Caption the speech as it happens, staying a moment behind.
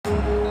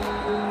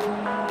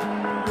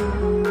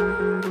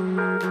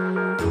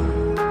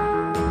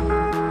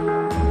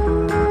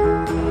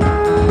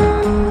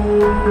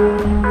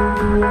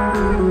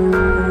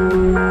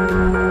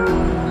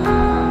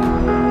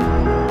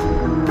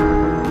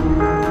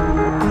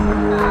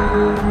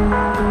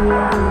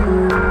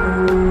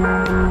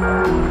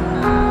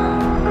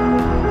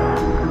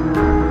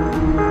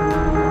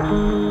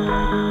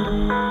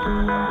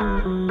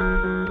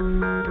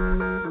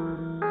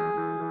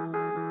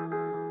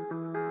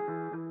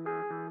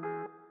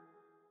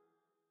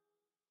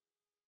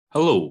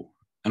Hello,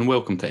 and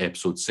welcome to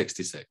episode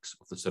 66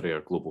 of the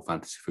Surveyor Global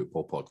Fantasy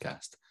Football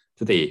Podcast.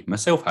 Today,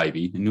 myself,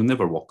 Ivy, and You'll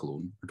Never Walk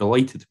Alone, are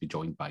delighted to be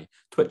joined by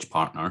Twitch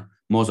partner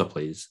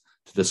MozzaPlays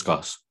to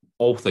discuss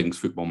all things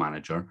Football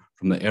Manager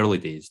from the early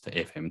days to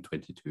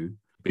FM22. We'll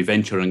be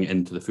venturing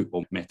into the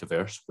football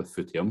metaverse with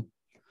Footium.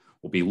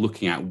 We'll be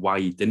looking at why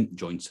he didn't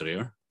join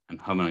Surveyor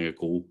and having a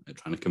go at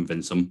trying to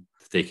convince him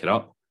to take it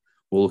up.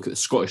 We'll look at the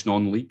Scottish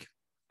non-league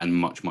and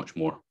much, much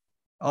more.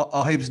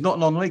 Oh, he was not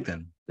non-league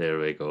then? There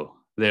we go.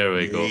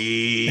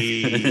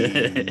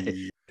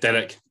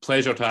 Derek,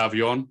 pleasure to have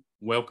you on.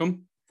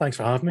 Welcome. Thanks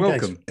for having me,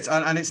 Welcome. guys.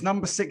 And it's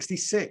number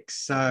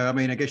 66. So, I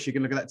mean, I guess you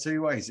can look at that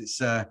two ways. It's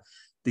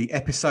the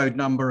episode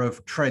number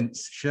of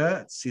Trent's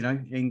shirts, you know,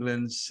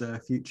 England's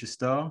future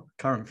star,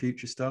 current and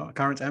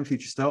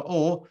future star,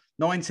 or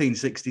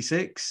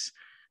 1966,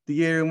 the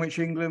year in which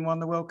England won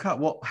the World Cup.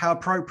 How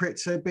appropriate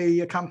to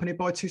be accompanied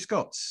by two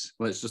Scots.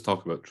 Let's just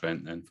talk about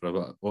Trent then for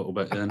a little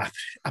bit then.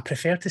 I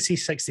prefer to see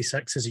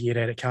 66 as a year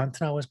Eric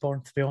Cantona was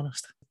born, to be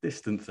honest.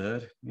 Distant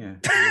third, yeah.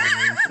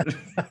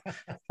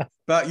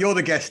 But you're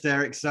the guest,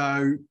 Eric,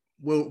 so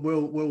we'll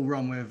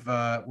run with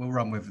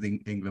the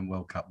England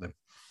World Cup then.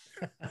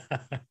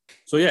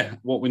 So yeah,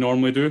 what we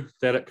normally do,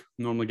 Derek,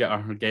 normally get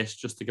our guests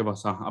just to give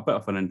us a bit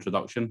of an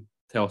introduction.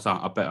 Tell us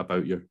a bit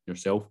about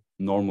yourself.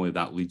 Normally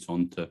that leads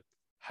on to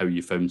how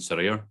you found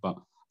Surveyor, but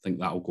I think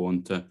that'll go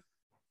on to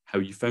how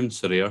you found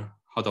Surveyor,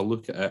 had a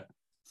look at it,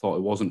 thought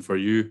it wasn't for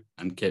you,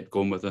 and kept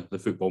going with the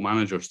Football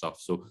Manager stuff.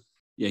 So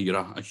yeah, you're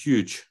a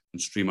huge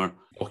streamer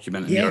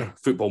documenting your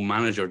Football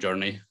Manager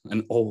journey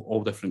in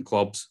all different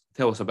clubs.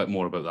 Tell us a bit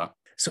more about that.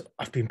 So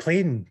I've been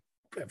playing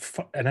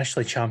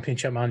initially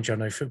Championship Manager,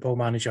 now Football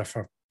Manager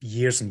for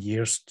years and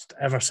years,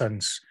 ever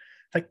since.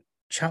 I think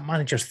Champ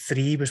Manager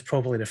 3 was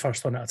probably the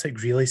first one that I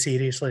took really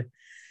seriously,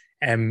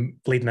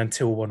 leading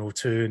into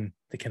 0102 and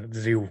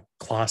the real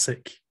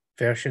classic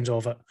versions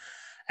of it.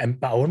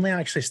 But I only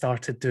actually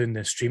started doing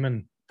the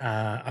streaming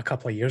a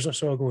couple of years or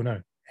so ago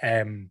now.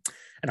 And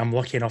I'm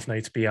lucky enough now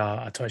to be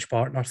a Twitch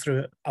partner through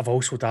it. I've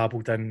also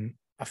dabbled in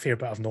a fair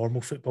bit of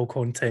normal football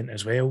content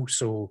as well.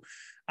 So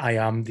I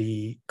am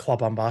the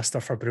club ambassador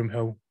for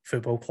Broomhill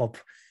Football Club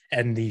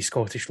in the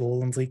Scottish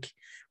Lowland League,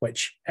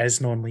 which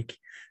is non-league.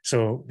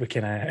 So we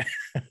can...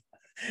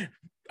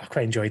 I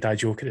quite enjoyed that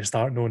joke at the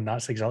start, knowing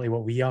that's exactly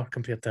what we are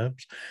compared to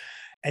ours.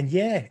 And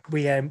yeah,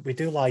 we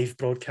do live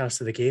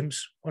broadcasts of the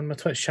games on my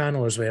Twitch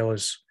channel, as well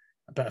as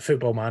a bit of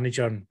Football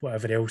Manager and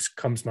whatever else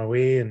comes my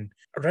way. And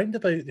around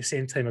about the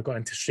same time I got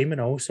into streaming,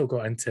 I also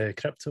got into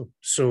crypto.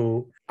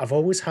 So I've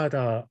always had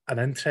an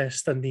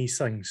interest in these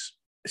things.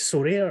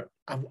 Surveyor,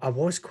 I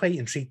was quite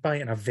intrigued by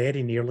it, and I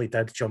very nearly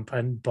did jump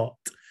in, but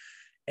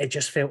it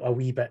just felt a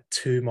wee bit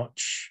too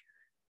much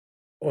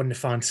on the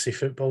fantasy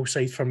football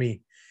side for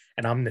me.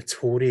 And I'm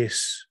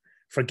notorious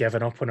for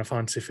giving up on a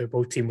fantasy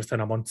football team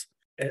within a month.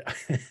 It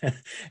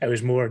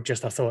was more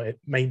just I thought it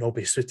might not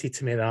be suited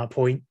to me at that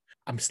point.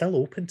 I'm still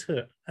open to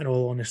it, in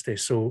all honesty.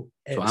 So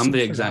I'm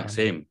the exact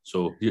same.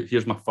 So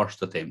here's my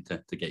first attempt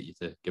to get you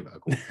to give it a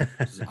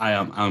go.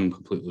 I'm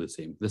completely the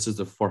same. This is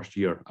the first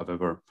year I've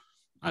ever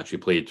actually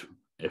played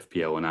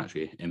FPL and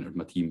actually entered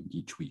my team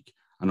each week.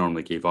 I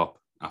normally gave up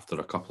after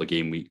a couple of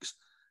game weeks,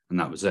 and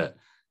that was it.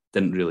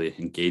 Didn't really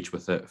engage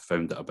with it,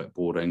 found it a bit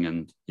boring.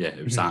 And yeah,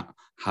 it was that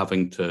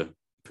having to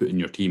put in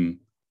your team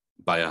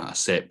by a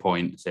set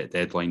point, set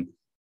deadline,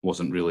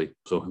 wasn't really,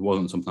 so it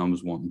wasn't something I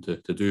was wanting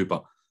to do.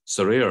 But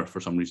Surveyor, for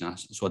some reason,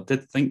 so I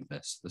did think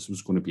this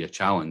was going to be a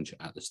challenge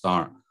at the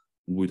start.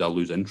 Would I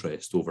lose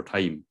interest over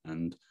time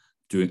and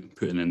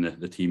putting in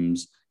the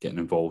teams, getting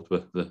involved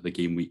with the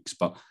game weeks?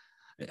 But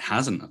it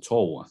hasn't at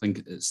all. I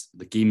think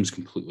the game's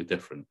completely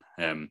different.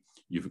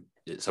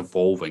 It's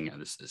evolving,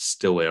 and it's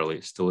still early.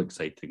 It's still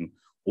exciting.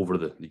 Over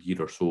the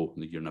year or so,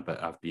 the year and a bit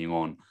I've been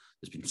on,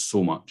 there's been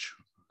so much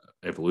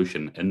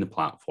evolution in the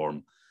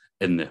platform,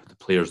 in the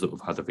players that we've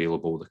had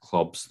available, the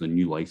clubs, the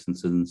new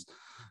licenses,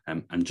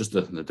 and just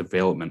the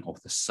development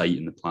of the site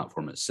and the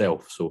platform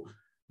itself. So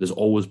there's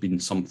always been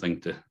something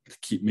to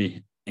keep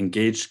me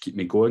engaged, keep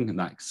me going, and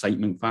that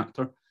excitement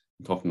factor.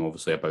 I'm talking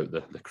obviously about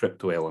the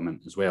crypto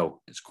element as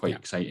well. It's quite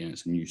exciting.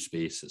 It's a new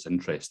space. It's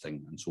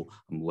interesting. And so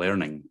I'm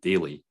learning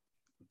daily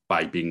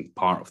by being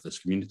part of this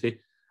community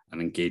and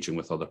engaging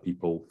with other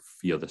people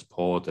via this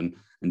pod and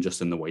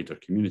just in the wider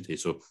community.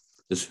 So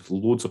there's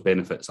loads of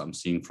benefits I'm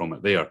seeing from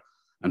it there.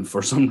 And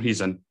for some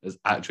reason, it's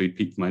actually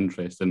piqued my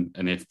interest in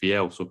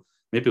FPL. So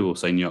maybe we'll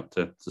sign you up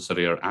to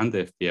Surveyor and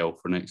FPL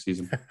for next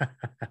season.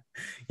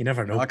 You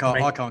never know. I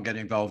can't get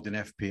involved in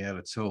FPL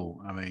at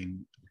all. I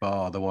mean,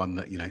 bar the one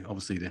that, you know,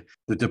 obviously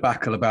the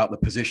debacle about the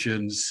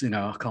positions, you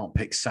know, I can't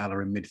pick Salah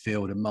in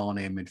midfield and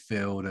Mane in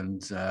midfield.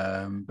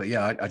 And, but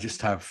yeah, I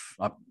just have,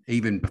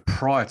 even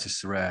prior to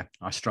Surveyor,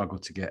 I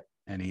struggled to get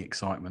any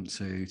excitement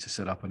to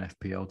set up an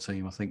FPL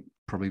team. I think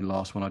probably the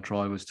last one I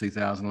tried was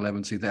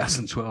 2011,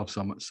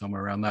 2012,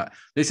 somewhere around that.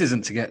 This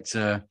isn't to get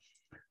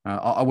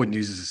I wouldn't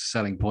use it as a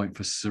selling point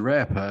for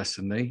Surveyor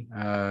personally,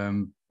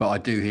 but I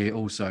do hear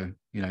also,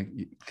 you know,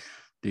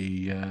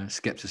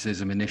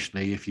 skepticism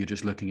initially. If you're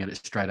just looking at it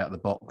straight out of the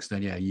box,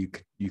 then yeah,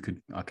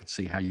 I could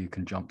see how you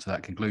can jump to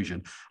that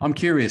conclusion. I'm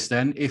curious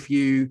then, if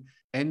you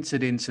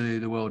entered into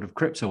the world of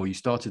crypto, or you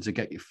started to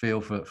get your feel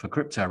for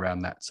crypto around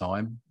that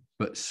time,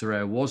 but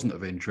Sorare wasn't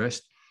of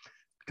interest.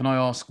 Can I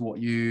ask what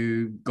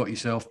you got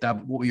yourself,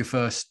 what were your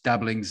first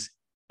dabblings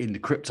in the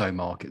crypto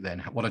market then?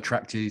 What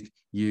attracted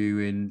you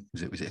in?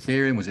 Was it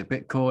Ethereum? Was it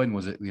Bitcoin?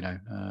 Was it,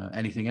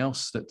 anything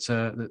else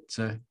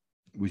that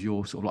was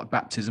your sort of like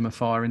baptism of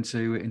fire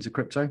into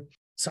crypto?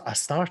 So I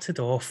started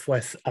off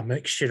with a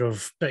mixture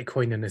of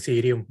Bitcoin and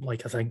Ethereum,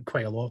 like I think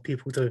quite a lot of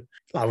people do.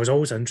 I was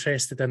always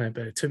interested in it,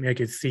 but it took me a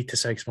good 3 to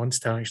 6 months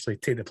to actually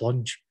take the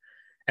plunge.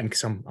 And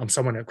because I'm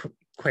someone that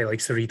quite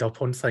likes to read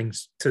up on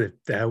things to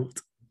the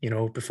hilt,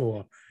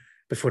 before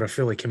I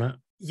fully commit.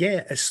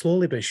 Yeah, it's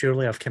slowly but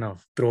surely I've kind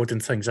of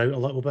broadened things out a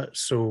little bit.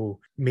 So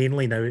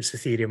mainly now it's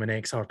Ethereum and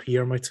XRP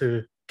are my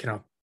two kind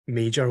of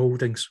major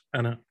holdings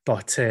in it.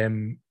 But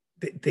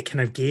the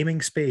kind of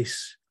gaming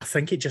space, I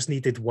think it just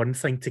needed one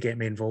thing to get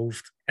me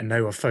involved. And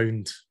now I've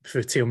found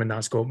Footium and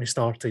that's got me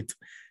started.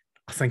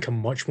 I think I'm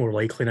much more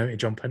likely now to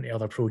jump into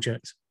other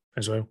projects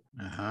as well.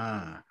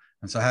 Uh-huh.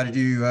 And so how did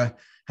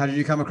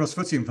you come across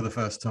Footium for the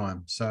first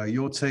time? So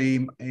your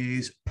team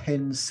is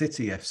Penn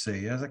City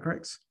FC, is that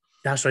correct?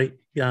 That's right.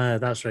 Yeah,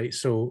 that's right.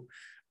 So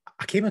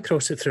I came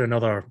across it through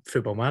another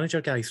Football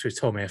Manager guy, through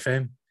Tom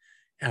FM,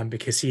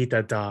 because he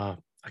did a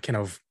kind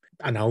of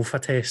an alpha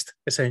test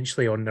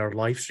essentially on their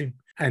live stream,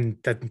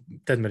 and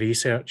did my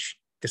research,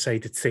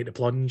 decided to take the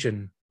plunge,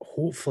 and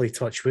hopefully,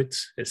 touch wood,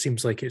 it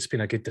seems like it's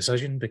been a good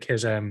decision,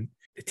 because the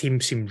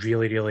team seem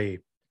really, really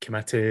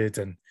committed,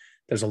 and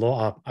there's a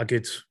lot of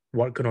good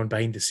work going on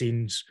behind the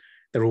scenes.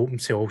 They're open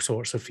to all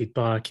sorts of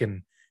feedback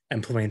and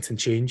implementing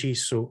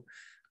changes. So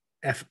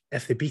if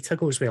the beta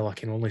goes well, I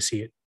can only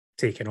see it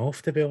taking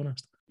off, to be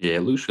honest. Yeah,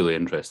 it looks really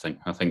interesting.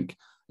 I think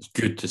it's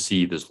good to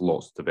see there's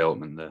lots of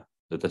development there.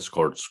 The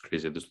Discord's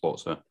crazy. There's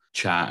lots of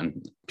chat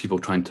and people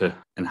trying to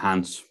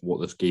enhance what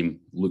this game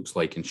looks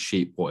like and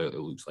shape what it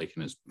looks like.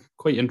 And it's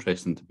quite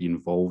interesting to be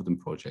involved in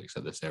projects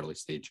at this early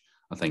stage.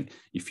 I think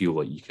you feel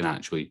like you can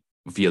actually,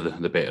 via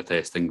the beta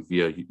testing,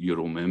 via your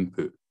own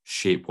input,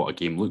 shape what a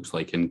game looks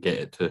like and get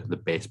it to the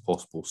best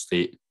possible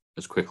state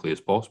as quickly as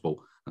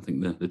possible. I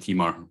think the team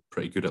are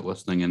pretty good at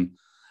listening and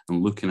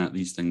looking at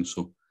these things.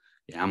 So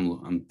yeah,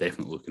 I'm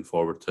definitely looking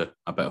forward to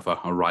a bit of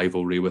a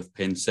rivalry with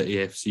Penn City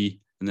FC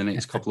in the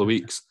next couple of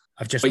weeks.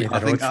 I've just made a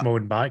rod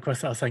flowing back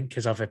with it, I think,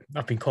 because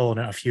I've been calling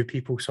it a few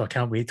people, so I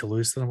can't wait to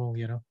lose to them all,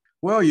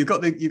 Well, you've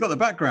got the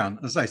background.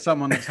 As I say,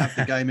 someone that's had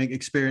the gaming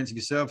experience of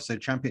yourself, so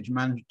championship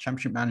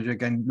manager,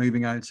 again,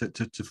 moving out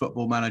to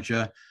Football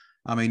Manager.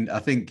 I mean, I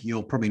think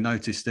you'll probably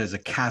notice there's a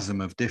chasm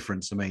of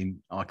difference. I mean,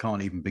 I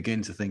can't even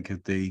begin to think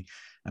of the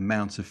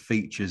amount of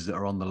features that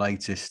are on the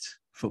latest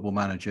Football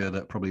Manager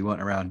that probably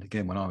weren't around,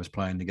 again, when I was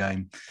playing the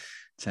game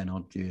 10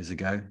 odd years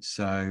ago.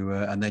 So,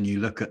 and then you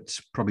look at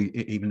probably,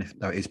 even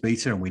though it is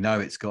beta and we know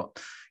it's got,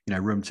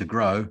 room to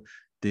grow,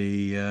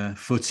 the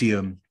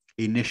Footium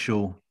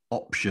initial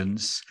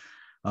options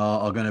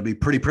are going to be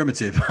pretty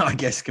primitive, I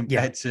guess,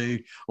 compared to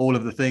all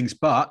of the things.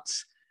 But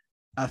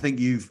I think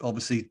you've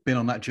obviously been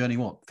on that journey,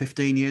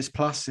 15 years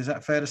plus, is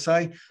that fair to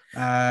say?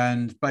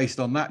 And based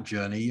on that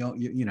journey,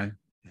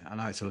 I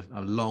know it's a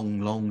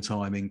long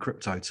time in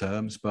crypto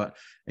terms, but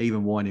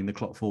even winding the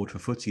clock forward for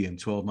Footium,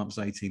 12 months,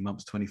 18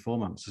 months, 24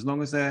 months, as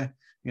long as they're,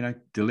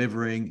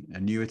 delivering a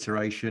new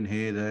iteration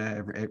here,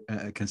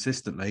 there,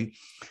 consistently,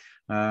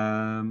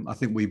 I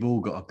think we've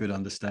all got a good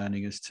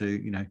understanding as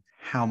to,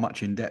 how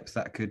much in depth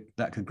that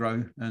could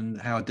grow and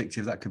how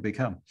addictive that could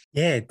become.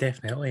 Yeah,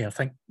 definitely. I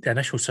think the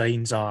initial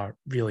signs are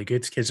really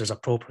good because there's a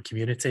proper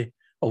community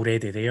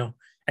already there,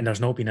 and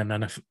there's not been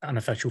an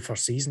unofficial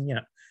first season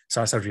yet. So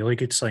that's a really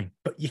good sign.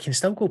 But you can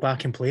still go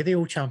back and play the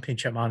old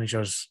championship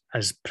managers,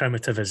 as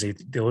primitive as they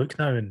look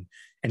now, and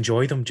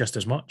enjoy them just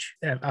as much,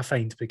 I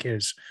find,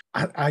 because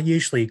I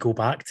usually go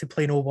back to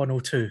playing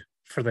 0102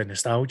 for the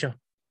nostalgia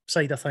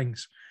side of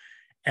things.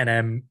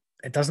 And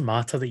it doesn't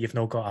matter that you've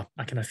not got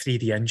a kind of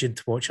 3D engine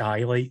to watch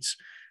highlights.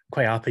 I'm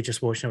quite happy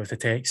just watching it with the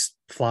text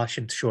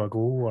flashing to show a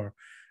goal or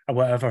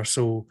whatever.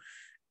 So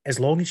as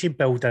long as you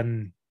build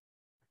in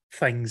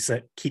things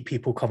that keep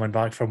people coming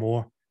back for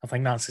more, I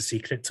think that's the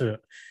secret to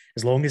it.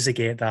 As long as they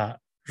get that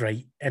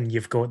right and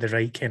you've got the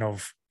right kind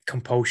of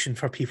compulsion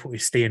for people to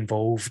stay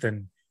involved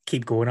and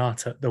keep going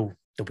at it, they'll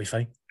be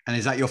fine. And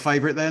is that your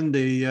favourite then?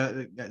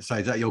 Is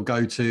that your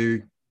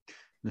go-to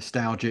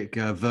nostalgic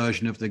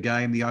version of the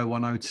game, the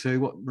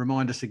 0102?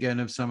 Remind us again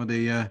of some of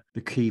the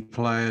key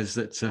players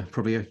that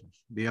probably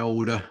the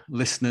older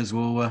listeners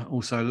will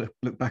also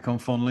look back on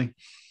fondly.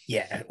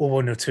 Yeah,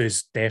 0102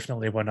 is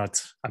definitely one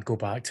I'd go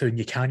back to, and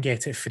you can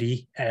get it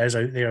free. It is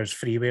out there as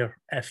freeware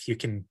if you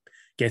can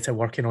get it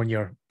working on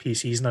your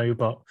PCs now.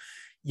 But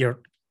you're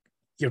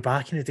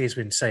back in the days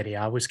when Serie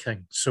A was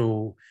king.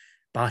 So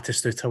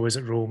Batistuta was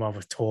at Roma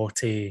with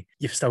Totti.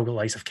 You've still got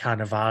likes of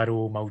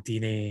Cannavaro,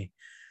 Maldini.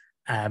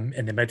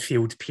 In the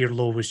midfield,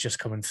 Pirlo was just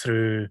coming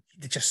through.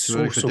 Just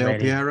so Del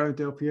many.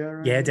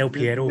 Piero. Yeah, Del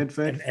Piero and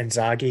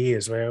Inzaghi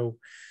as well.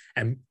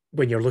 And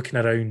when you're looking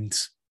around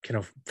kind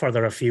of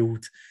further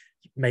afield,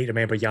 you might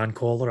remember Jan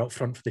Koller up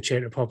front for the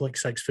Czech Republic,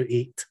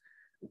 6'8",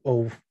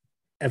 all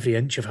every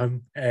inch of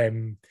him.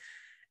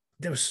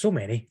 There was so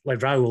many. Like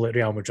Raul at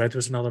Real Madrid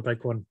was another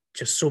big one.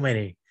 Just so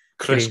many.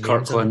 Chris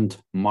Kirkland,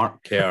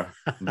 Mark Kerr,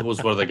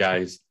 those were the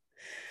guys.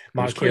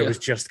 Mark Kerr was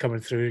just coming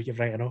through, you're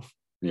right enough.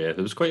 Yeah,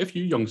 there was quite a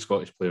few young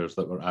Scottish players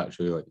that were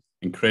actually like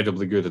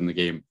incredibly good in the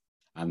game.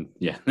 And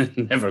yeah,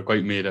 never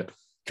quite made it.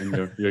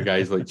 And your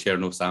guys like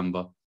Cherno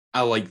Samba.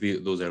 I like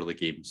those early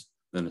games,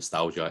 the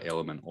nostalgia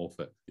element of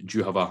it. Do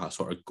you have a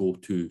sort of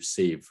go-to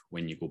save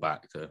when you go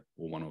back to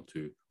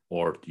 0102?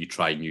 Or do you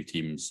try new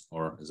teams?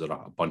 Or is there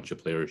a bunch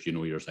of players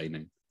you're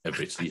signing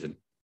every season?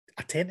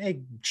 I tend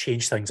to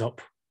change things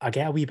up. I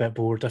get a wee bit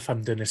bored if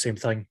I'm doing the same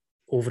thing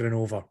over and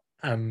over.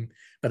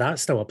 But that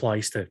still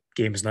applies to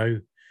games now.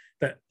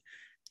 That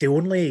the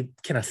only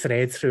kind of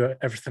thread through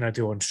everything I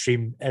do on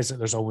stream is that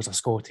there's always a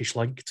Scottish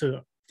link to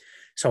it.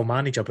 So I'll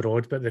manage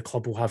abroad, but the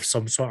club will have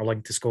some sort of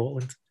link to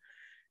Scotland.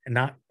 And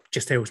that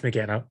just helps me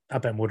get a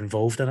bit more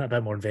involved in it, a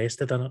bit more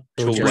invested in it.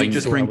 So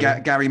just bring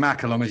Gary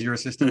Mack along as your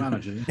assistant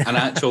manager. An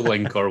actual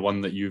link or one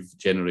that you've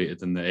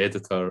generated in the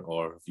editor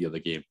or via the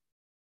game?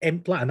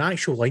 Like an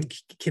actual link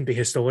can be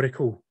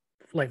historical.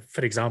 Like,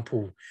 for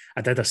example,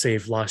 I did a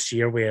save last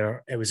year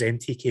where it was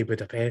MTK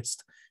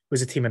Budapest,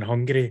 was a team in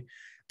Hungary,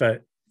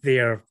 but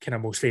their kind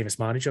of most famous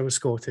manager was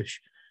Scottish.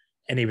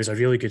 And he was a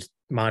really good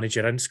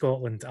manager in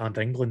Scotland and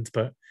England,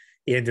 but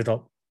he ended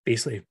up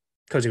basically,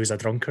 because he was a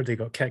drunkard, he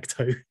got kicked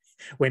out,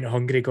 went to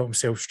Hungary, got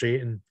himself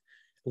straight and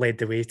led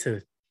the way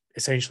to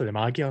essentially the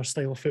Magyar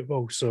style of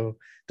football. So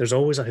there's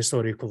always a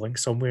historical link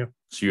somewhere.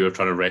 So you're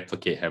trying to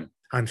replicate him?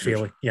 And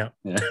failing, yeah.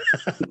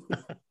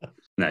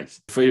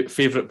 Nice.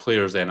 Favourite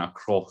players then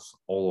across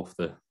all of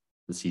the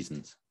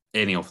seasons?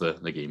 Any of the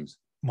games?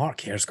 Mark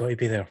Kerr's got to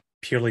be there,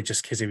 purely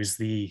just because he was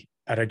the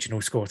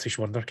original Scottish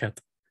wonder kid.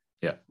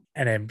 Yeah.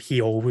 And he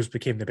always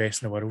became the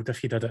best in the world if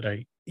he did it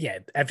right. Yeah,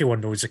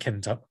 everyone knows the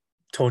kind of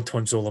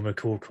Tonton Zola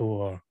Mukoko,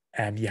 or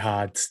you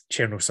had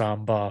Cherno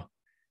Samba.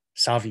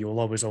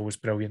 Saviola was always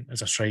brilliant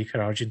as a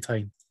striker,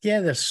 Argentine.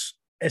 Yeah,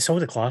 it's all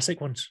the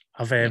classic ones.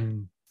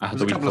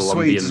 There's a couple of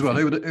Swedes as well.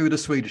 Who were the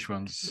Swedish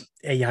ones?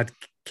 Yeah, you had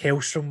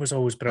Källström was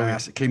always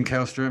brilliant. Kim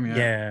Källström,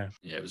 yeah.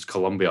 Yeah, it was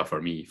Colombia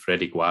for me,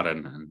 Freddie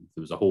Guarin, and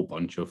there was a whole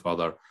bunch of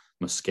other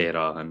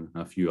Mosquera and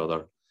a few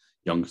other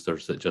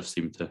youngsters that just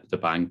seemed to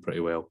bang pretty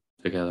well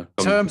together.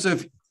 In terms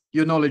of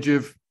your knowledge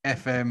of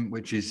FM,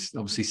 which is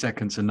obviously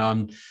second to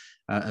none,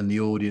 and the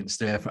audience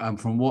there, and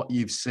from what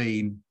you've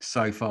seen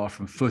so far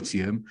from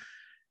Footium,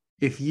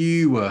 if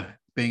you were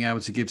being able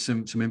to give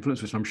some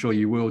influence, which I'm sure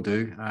you will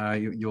do,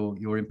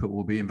 your input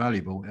will be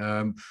invaluable.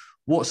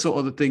 What sort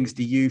of the things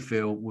do you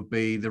feel would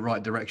be the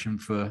right direction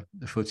for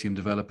the Footium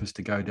developers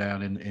to go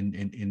down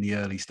in the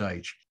early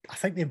stage? I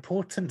think the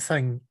important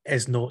thing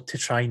is not to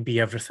try and be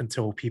everything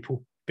to all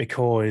people,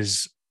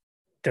 because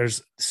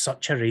there's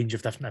such a range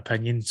of different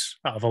opinions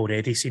that I've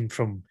already seen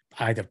from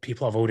either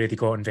people have already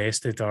got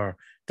invested or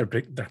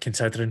they're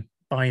considering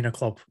buying a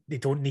club. They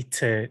don't need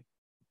to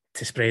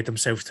spread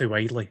themselves too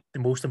widely. The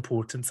most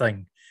important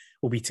thing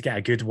will be to get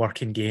a good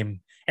working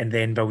game and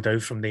then build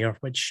out from there,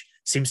 which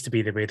seems to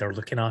be the way they're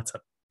looking at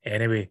it.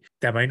 Anyway,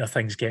 the amount of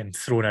things getting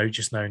thrown out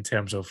just now in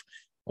terms of,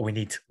 we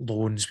need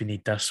loans, we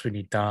need this, we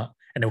need that,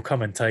 and it'll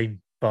come in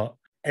time. But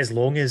as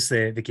long as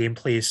the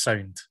gameplay is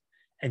sound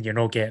and you're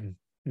not getting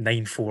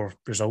 9-4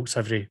 results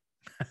every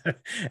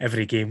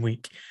game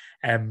week,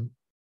 a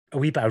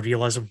wee bit of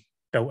realism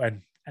built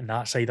in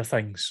that side of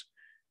things.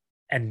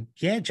 And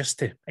yeah, just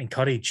to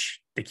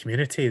encourage the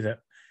community that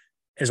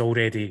is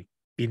already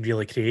being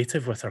really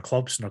creative with their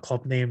clubs and their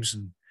club names.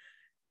 And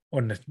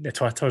on the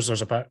Twitters,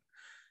 there's I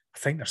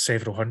think there's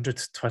several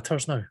hundred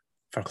Twitters now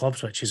for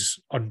clubs, which is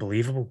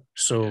unbelievable.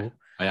 So yeah,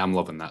 I am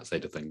loving that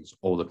side of things.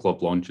 All the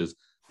club launches,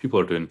 people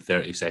are doing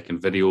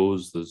 30-second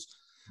videos.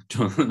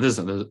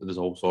 There's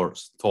all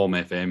sorts. Tom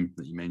FM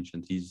that you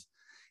mentioned,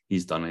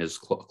 he's done his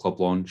club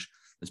launch.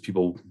 There's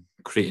people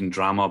creating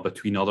drama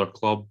between other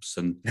clubs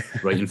and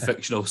writing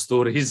fictional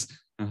stories.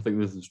 And I think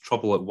there's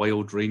trouble at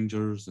Wild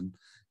Rangers and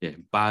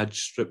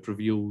badge strip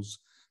reveals.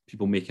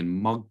 People making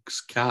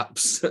mugs,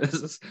 caps. Are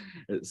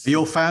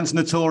your fans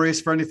notorious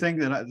for anything?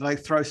 Do they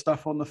throw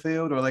stuff on the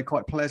field, or are they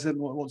quite pleasant?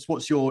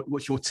 What's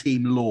your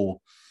team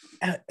lore?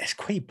 It's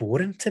quite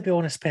boring, to be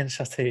honest,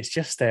 Spencer. It's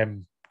just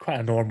quite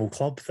a normal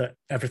club that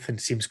everything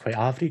seems quite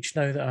average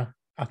now that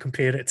I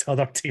compare it to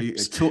other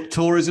teams.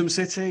 Tourism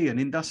city, an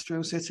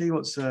industrial city.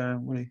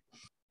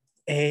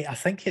 I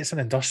think it's an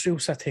industrial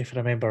city, if I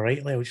remember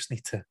rightly. I'll just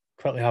need to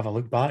quickly have a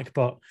look back.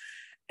 But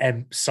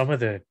some of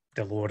the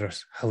lore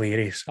is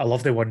hilarious. I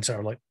love the ones that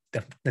are like,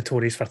 they're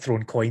notorious for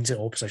throwing coins at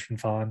opposition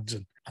fans.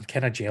 And I'm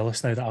kind of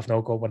jealous now that I've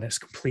not got one that's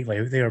completely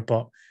out there,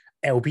 but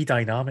it'll be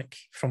dynamic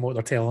from what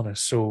they're telling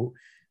us. So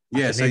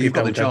yeah, so you've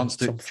got the chance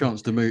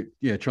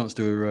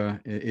to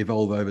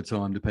evolve over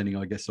time, depending,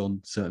 I guess,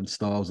 on certain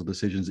styles or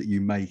decisions that you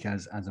make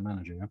as a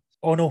manager. Yeah?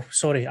 Oh no,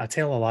 sorry, I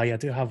tell a lie. I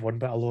do have one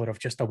bit of lore. I've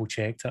just double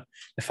checked it.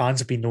 The fans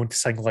have been known to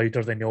sing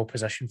louder than the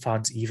opposition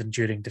fans, even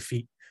during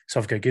defeat. So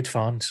I've got good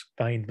fans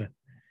behind me,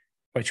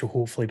 which will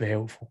hopefully be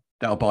helpful.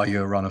 That'll buy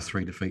you a run of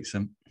 3 defeats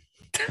then.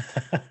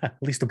 At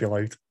least it'll be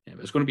loud. Yeah,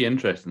 but it's going to be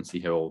interesting to see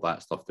how all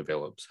that stuff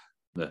develops,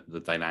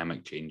 the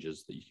dynamic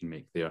changes that you can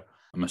make there.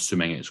 I'm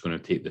assuming it's going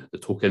to take the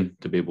token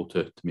to be able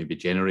to maybe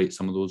generate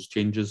some of those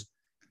changes.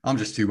 I'm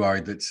just too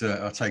worried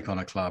that I take on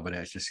a club and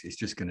it's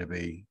just going to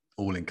be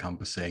all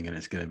encompassing, and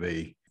it's going to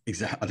be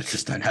I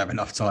just don't have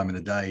enough time in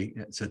the day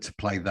to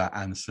play that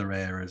and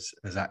Sorare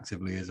as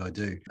actively as I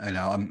do. You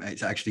know,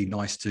 it's actually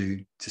nice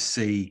to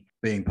see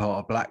being part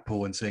of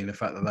Blackpool and seeing the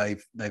fact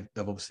that they've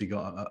obviously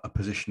got a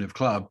position of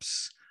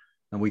clubs,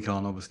 and we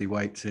can't obviously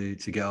wait to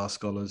get our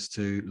scholars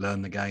to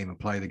learn the game and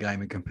play the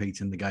game and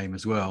compete in the game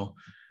as well.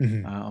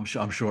 Mm-hmm.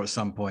 I'm sure at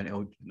some point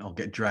I'll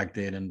get dragged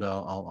in, and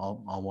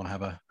I'll want to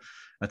have a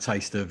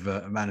taste of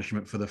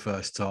management for the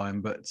first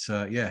time. But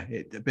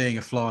being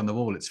a fly on the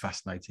wall, it's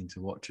fascinating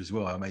to watch as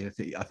well. I mean,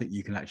 I think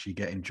you can actually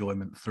get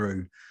enjoyment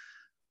through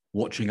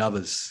watching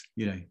others,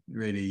 you know,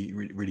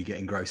 really get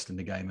engrossed in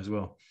the game as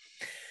well.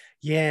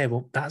 Yeah,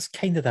 well, that's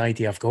kind of the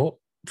idea I've got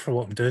for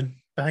what I'm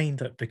doing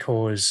behind it,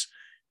 because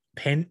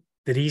the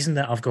reason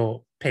that I've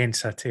got Penn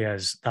City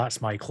is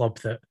that's my club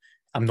that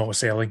I'm not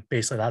selling.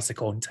 Basically, that's the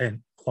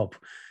content club.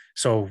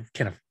 So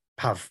kind of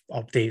have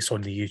updates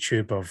on the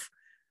YouTube of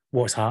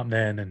what's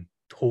happening and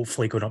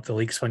hopefully going up the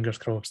leagues, fingers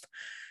crossed.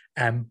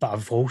 But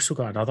I've also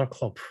got another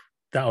club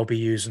that I'll be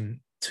using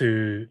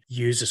to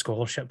use the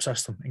scholarship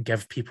system and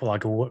give people a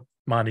go at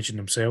managing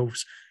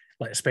themselves,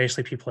 like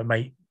especially people that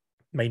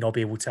might not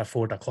be able to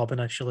afford a club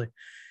initially.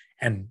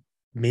 And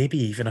maybe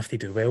even if they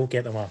do well,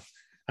 get them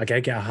a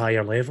gig at a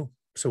higher level.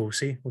 So we'll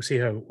see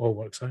how it all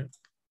works out.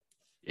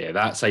 Yeah,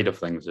 that side of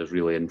things is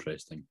really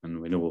interesting. And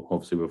we know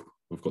obviously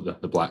we've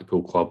got the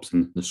Blackpool clubs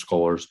and the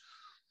scholars.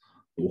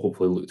 We'll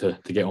hopefully look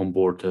to get on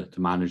board to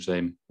manage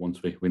them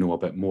once we know a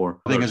bit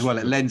more. I think as well,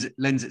 it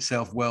lends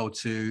itself well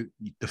to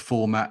the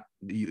format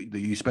that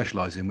you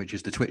specialise in, which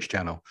is the Twitch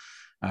channel.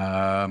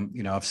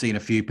 You know, I've seen a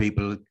few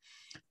people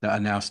that are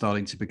now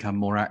starting to become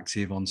more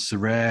active on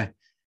Sorare.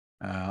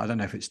 I don't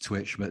know if it's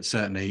Twitch, but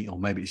certainly, or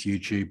maybe it's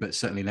YouTube, but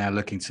certainly now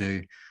looking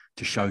to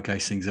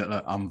showcase things that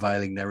are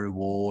unveiling their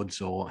rewards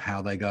or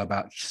how they go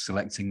about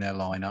selecting their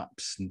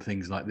lineups and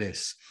things like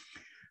this.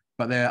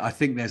 But I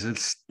think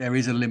there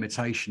is a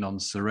limitation on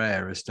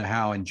Sorare as to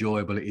how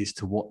enjoyable it is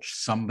to watch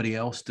somebody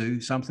else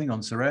do something on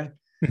Sorare.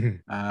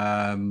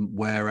 Mm-hmm.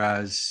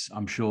 Whereas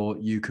I'm sure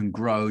you can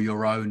grow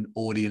your own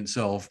audience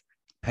of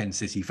Penn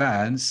City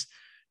fans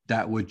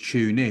that would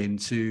tune in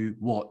to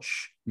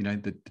watch, you know,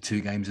 the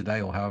 2 games a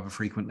day or however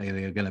frequently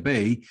they are going to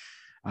be.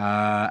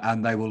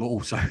 And they will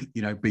also,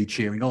 you know, be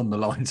cheering on the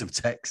lines of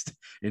text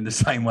in the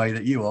same way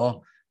that you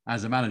are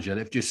as a manager.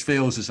 It just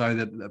feels as though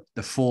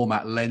the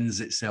format lends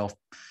itself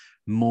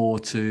more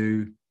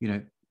to, you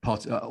know,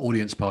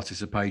 audience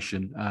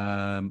participation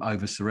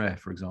over Sorare,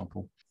 for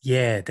example.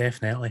 Yeah,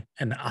 definitely.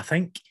 And I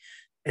think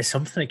it's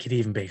something that could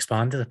even be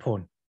expanded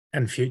upon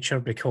in future,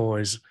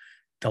 because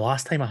the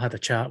last time I had a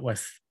chat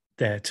with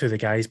the 2 of the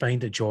guys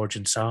behind it, George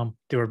and Sam,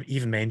 they were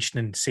even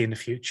mentioning, say in the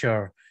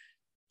future,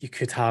 you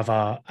could have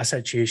a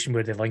situation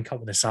where they link up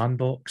with the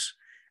sandbox,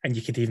 and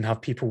you could even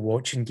have people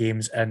watching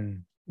games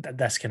in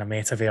this kind of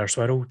metaverse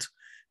world.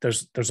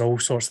 There's all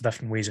sorts of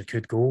different ways it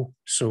could go.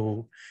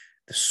 So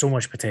there's so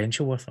much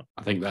potential with it.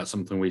 I think that's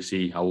something we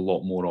see a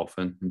lot more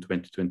often in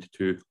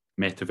 2022.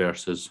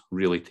 Metaverses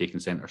really taking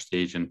centre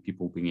stage, and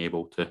people being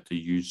able to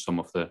use some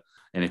of the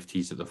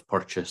NFTs that they've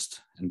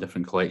purchased in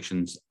different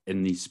collections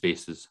in these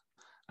spaces,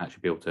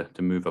 actually be able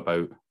to move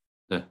about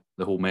the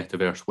whole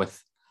metaverse with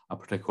a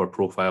particular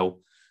profile.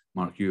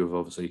 Mark,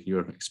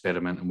 you're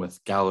experimenting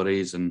with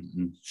galleries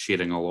and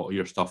sharing a lot of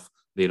your stuff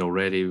there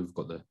already. We've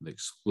got the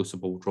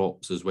exclusible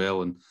drops as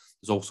well, and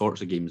there's all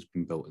sorts of games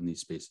being built in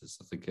these spaces.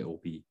 I think it'll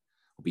be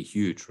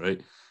huge,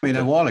 right? I mean,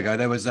 a while ago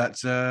there was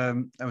there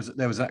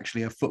was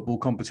actually a football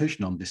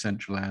competition on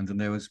Decentraland, and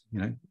there was, you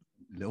know,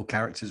 little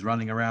characters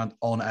running around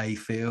on a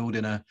field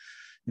in a,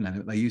 you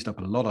know, they used up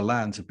a lot of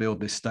land to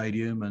build this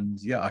stadium. And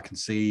yeah, I can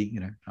see,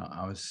 you know,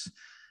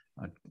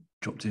 I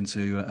dropped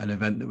into an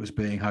event that was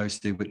being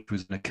hosted, which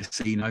was in a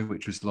casino,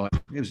 which was like,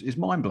 it was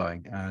mind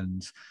blowing.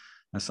 And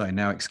I say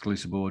now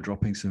exclusive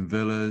dropping some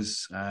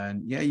villas,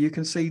 and yeah, you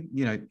can see,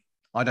 you know,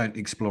 I don't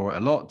explore it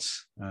a lot.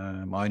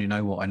 I only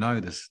know what I know.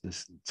 There's a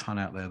ton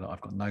out there that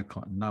I've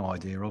got no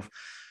idea of.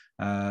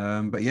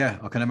 But yeah,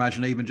 I can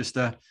imagine even just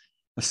a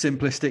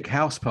simplistic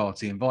house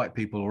party, invite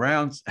people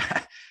around.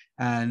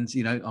 And,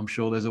 you know, I'm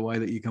sure there's a way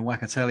that you can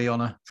whack a telly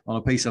on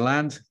a piece of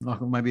land,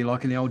 maybe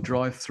like in the old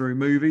drive-through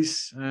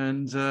movies,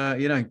 and,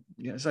 you know,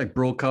 say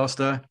broadcast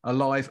a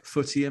live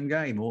footium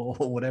game or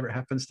whatever it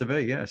happens to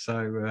be. Yeah.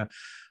 So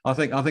I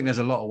think there's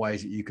a lot of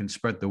ways that you can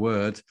spread the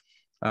word.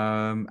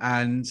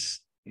 And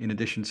in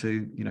addition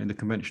to, you know, the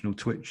conventional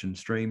Twitch and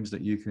streams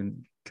that you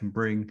can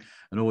bring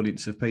an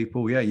audience of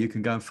people, yeah, you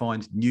can go and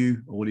find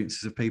new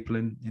audiences of people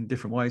in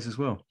different ways as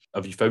well.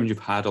 Have you found you've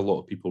had a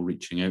lot of people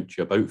reaching out to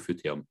you about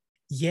Footium?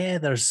 Yeah,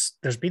 there's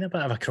been a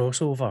bit of a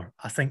crossover.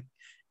 I think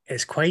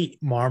it's quite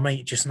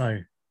Marmite just now,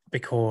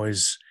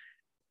 because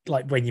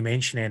like when you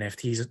mention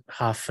NFTs,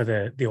 half of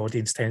the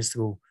audience tends to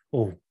go,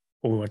 oh,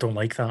 I don't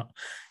like that.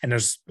 And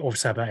there's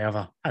obviously a bit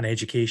of an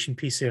education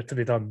piece there to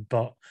be done,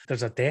 but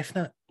there's a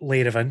definite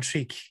layer of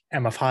intrigue.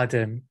 And I've had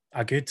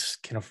a good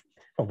kind of,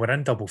 well, we're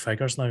in double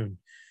figures now in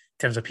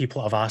terms of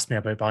people that have asked me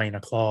about buying a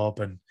club.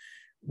 And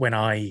when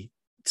I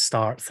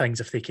start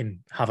things, if they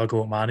can have a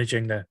go at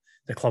managing the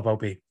club I'll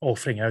be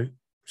offering out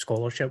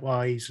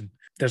scholarship-wise. And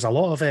there's a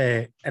lot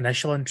of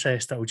initial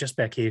interest that will just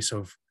be a case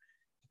of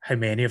how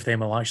many of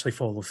them will actually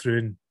follow through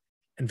and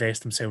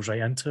invest themselves right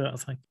into it, I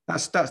think.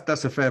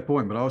 That's a fair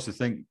point, but I also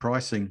think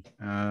pricing,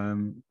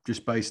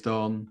 just based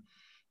on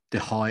the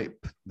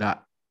hype,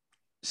 that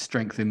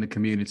strength in the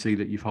community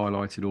that you've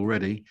highlighted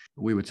already.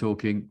 We were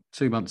talking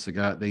 2 months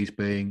ago, these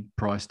being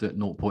priced at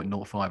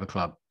 0.05 a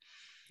club.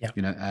 Yeah.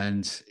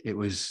 And it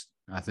was,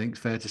 I think,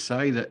 fair to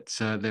say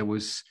that there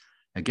was,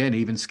 again,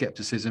 even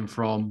skepticism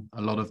from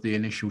a lot of the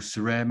initial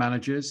Sorare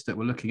managers that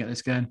were looking at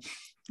this going,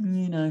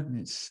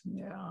 it's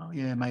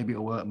maybe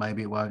it'll work,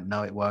 maybe it won't.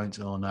 No, it won't.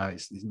 Or no,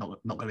 it's not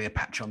going to be a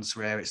patch on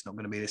Sorare. It's not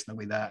going to be this, not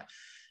going to be that.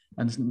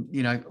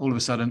 And all of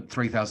a sudden,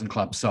 3,000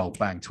 clubs sold,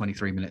 bang,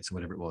 23 minutes or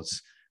whatever it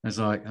was. And it's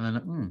like, and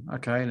then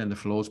okay, and then the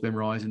floor's been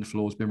rising.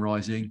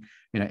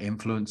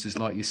 Influencers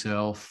like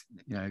yourself,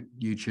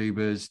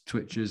 YouTubers,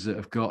 Twitchers that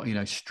have got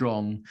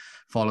strong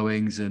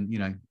followings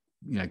and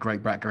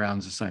great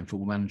backgrounds of saying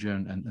Football Manager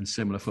and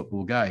similar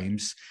football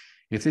games.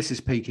 If this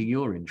is piquing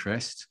your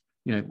interest,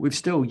 we've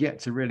still yet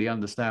to really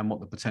understand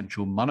what the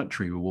potential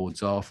monetary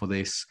rewards are for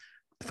this,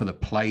 for the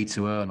play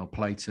to earn or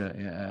play to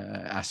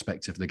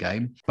aspect of the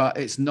game. But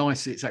it's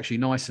nice. It's actually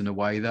nice in a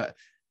way that,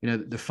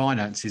 the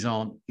finances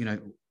aren't,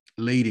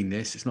 leading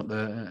this. It's not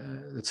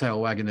the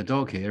tail wagging the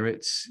dog here.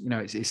 It's,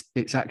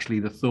 it's actually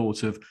the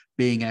thought of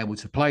being able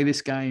to play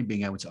this game,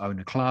 being able to own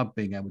a club,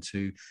 being able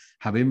to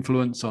have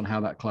influence on how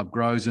that club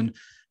grows. And,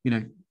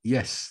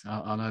 yes,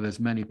 I know there's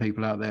many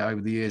people out there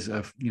over the years that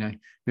have,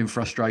 been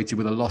frustrated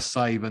with a lost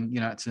save and,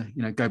 had to,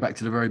 go back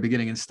to the very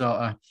beginning and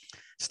start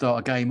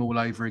a game all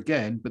over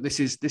again. But this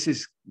is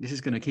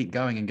going to keep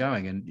going and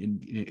going. And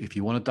if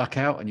you want to duck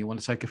out and you want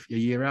to take a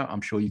year out, I'm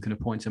sure you can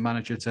appoint a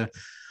manager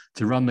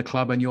to run the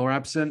club in your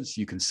absence.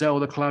 You can sell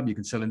the club, you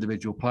can sell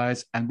individual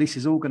players. And this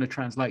is all going to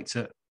translate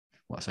to,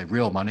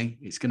 real money.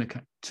 It's going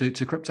to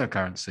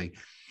cryptocurrency.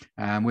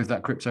 And with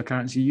that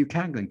cryptocurrency, you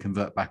can then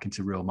convert back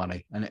into real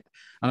money. And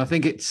I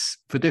think it's,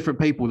 for different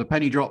people, the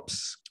penny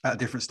drops at a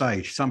different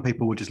stage. Some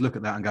people would just look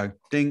at that and go,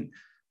 ding,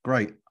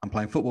 great, I'm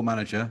playing Football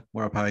Manager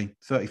where I pay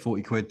 30,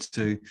 40 quid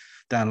to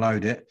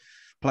download it,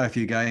 play a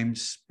few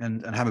games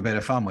and have a bit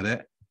of fun with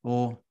it.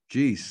 Or,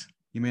 geez,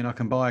 you mean I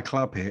can buy a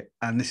club here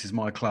and this is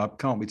my club,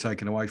 can't be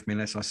taken away from me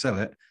unless I sell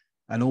it.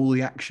 And all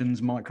the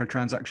actions,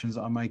 microtransactions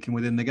that I'm making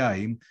within the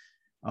game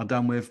are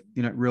done with,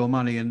 real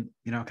money. And,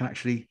 I can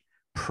actually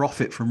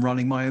profit from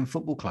running my own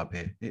football club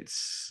here.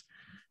 It's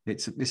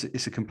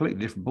a completely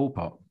different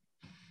ballpark.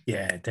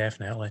 Yeah,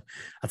 definitely.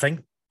 I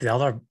think the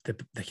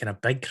kind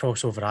of big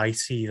crossover I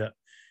see that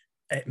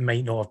it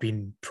might not have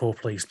been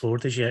properly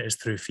explored as yet is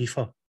through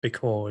FIFA,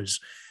 because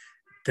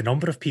the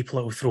number of people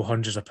that will throw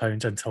hundreds of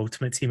pounds into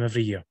Ultimate Team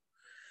every year,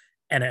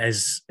 and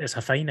it's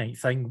a finite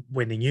thing.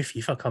 When the new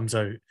FIFA comes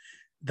out,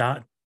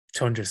 that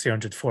 200,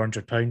 300,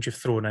 400 pounds you've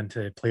thrown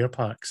into player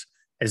packs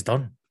is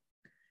done,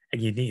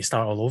 and you need to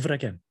start all over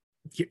again.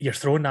 You're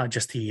throwing that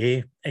just to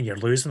EA and you're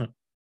losing it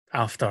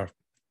after,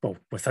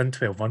 within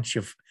 12 months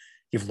you've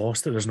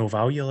lost it. There's no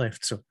value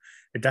left. So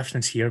the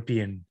difference here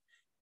being,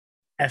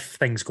 if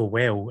things go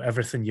well,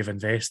 everything you've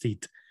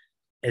invested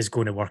is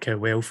going to work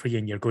out well for you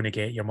and you're going to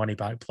get your money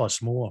back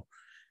plus more.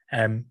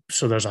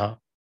 So there's a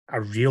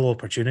real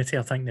opportunity,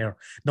 I think, there,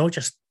 not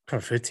just for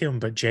Footium,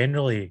 but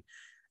generally,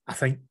 I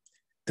think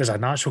there's a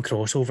natural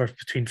crossover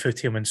between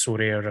Footium and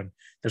Sorare, and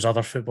there's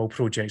other football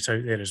projects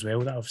out there as well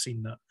that I've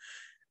seen that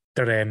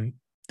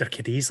there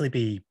could easily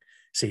be,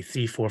 say,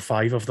 3, 4,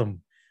 5 of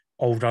them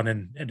all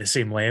running at the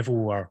same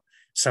level or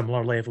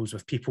similar levels,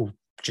 with people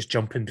just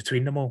jumping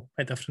between them all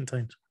at different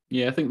times.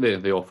 Yeah, I think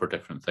they offer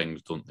different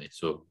things, don't they?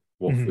 So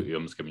what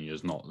Footium's giving you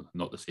is not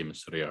the same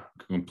as Sorare,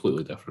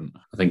 completely different.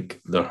 I think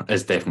there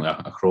is definitely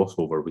a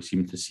crossover. We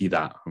seem to see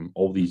that from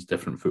all these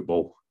different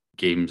football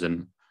games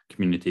and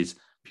communities.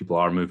 People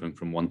are moving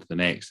from one to the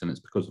next, and it's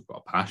because they've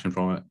got a passion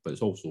from it, but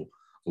it's also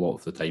a lot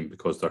of the time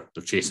because they're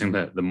chasing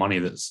the money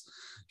that's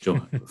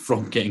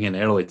from getting in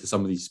early to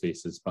some of these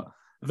spaces. But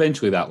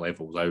eventually that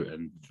levels out,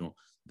 and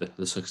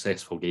the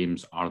successful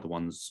games are the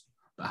ones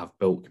that have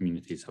built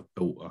communities, have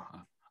built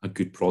a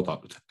good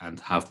product, and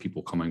have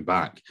people coming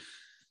back.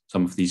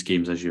 Some of these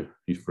games, as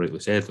you've rightly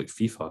said, like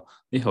FIFA,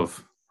 they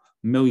have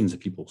millions of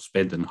people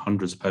spending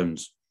hundreds of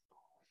pounds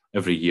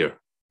every year,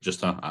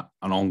 just an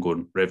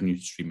ongoing revenue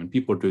stream. And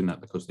people are doing that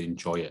because they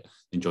enjoy it.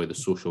 They enjoy the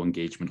social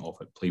engagement of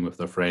it, playing with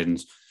their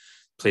friends,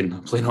 playing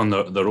on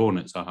their own.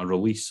 It's a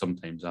release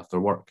sometimes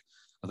after work,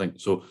 I think.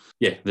 So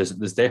yeah, there's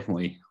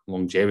definitely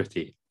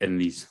longevity in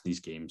these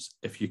games.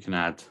 If you can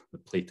add the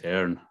play to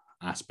earn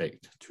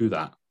aspect to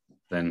that,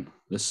 then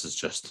this is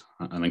just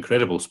an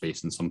incredible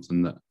space and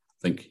something that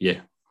I think,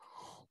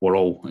 we're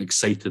all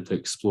excited to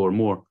explore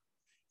more.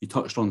 You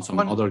touched on some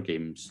other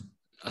games.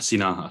 I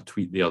seen a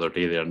tweet the other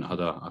day there, and it had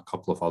a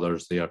couple of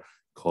others there,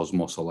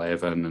 Cosmos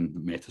 11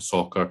 and Meta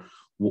Soccer.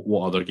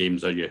 What other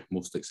games are you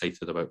most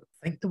excited about?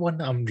 I think the one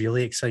that I'm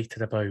really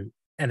excited about,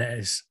 and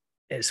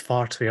it's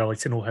far too early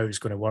to know how it's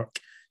going to work,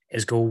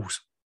 is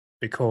goals,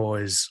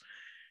 because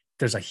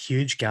there's a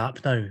huge gap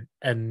now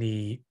in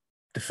the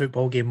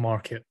football game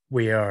market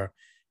where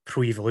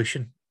Pro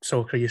Evolution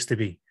Soccer used to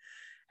be.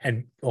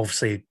 And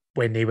obviously,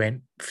 when they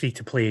went free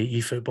to play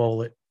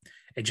eFootball,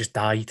 it just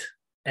died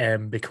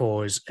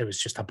because it was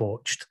just a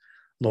botched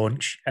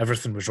launch.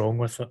 Everything was wrong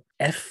with it.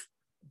 If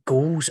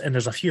goals, and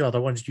there's a few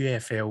other ones,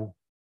 UFL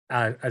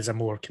as a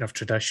more kind of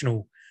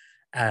traditional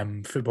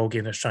football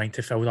game that's trying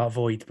to fill that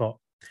void. But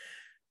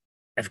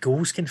if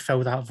goals can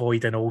fill that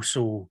void and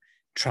also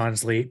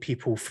translate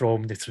people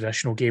from the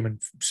traditional gaming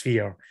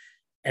sphere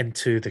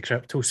into the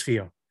crypto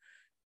sphere,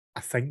 I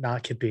think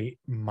that could be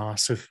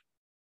massive.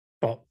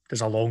 But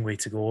there's a long way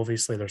to go.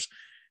 Obviously, there's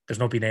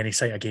not been any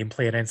sight of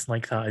gameplay or anything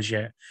like that as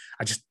yet.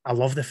 I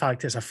love the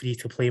fact it's a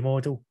free-to-play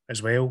model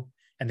as well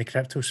in the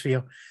crypto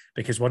sphere,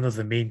 because one of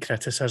the main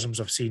criticisms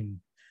I've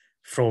seen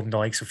from the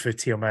likes of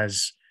Footium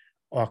is,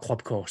 our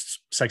club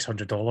costs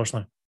 $600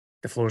 now.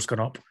 The floor's gone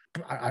up.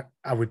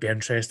 I would be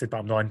interested, but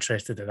I'm not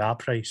interested at that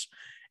price.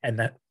 And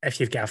that if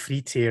you've got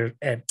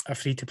a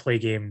free-to-play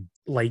game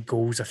like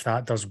Goals, if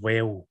that does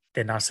well,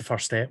 then that's the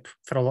first step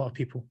for a lot of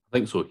people. I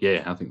think so,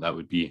 yeah. I think that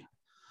would be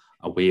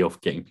a way of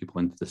getting people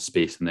into the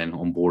space and then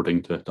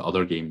onboarding to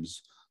other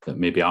games that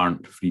maybe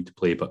aren't free to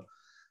play, but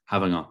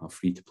having a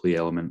free to play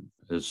element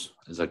is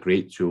a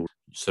great tool.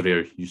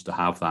 Sorare used to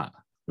have that,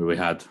 where we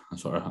had a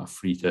sort of a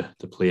free to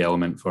play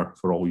element for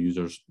all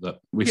users that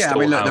we still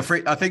have.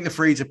 I think the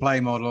free to play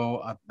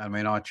model.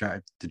 I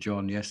chatted to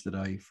John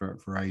yesterday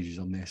for ages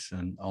on this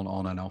and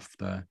on and off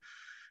the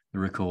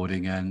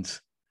recording. And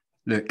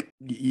look,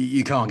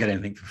 you can't get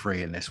anything for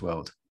free in this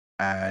world.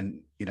 And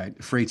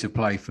free to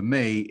play for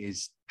me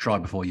is try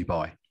before you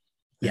buy.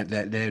 Yeah.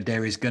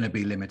 There is going to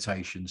be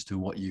limitations to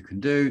what you can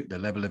do, the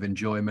level of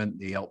enjoyment,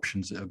 the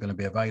options that are going to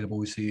be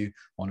available to you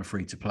on a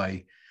free to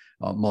play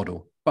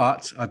model.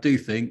 But I do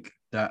think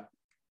that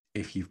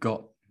if you've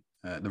got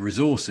the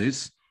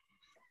resources,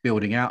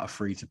 building out a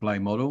free to play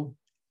model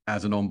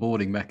as an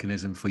onboarding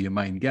mechanism for your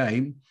main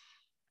game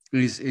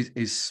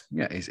is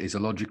a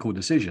logical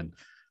decision.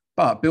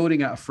 But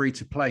building out a free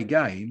to play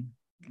game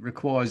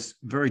requires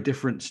very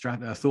different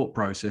thought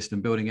process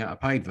than building out a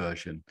paid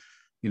version.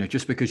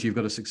 Just because you've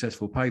got a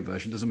successful paid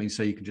version doesn't mean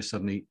you can just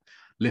suddenly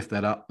lift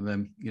that up and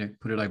then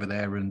put it over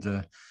there and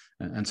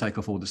take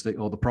off all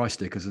the price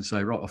stickers and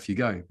say, right, off you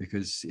go,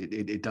 because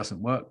it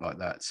doesn't work like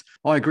that.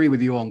 I agree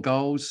with you on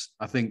goals.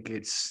 I think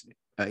it's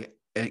an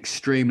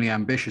extremely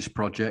ambitious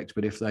project,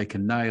 but if they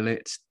can nail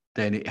it,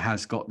 then it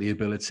has got the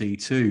ability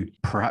to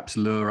perhaps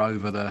lure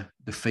over the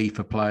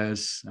FIFA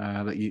players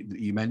that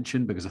you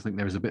mentioned, because I think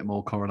there is a bit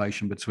more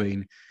correlation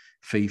between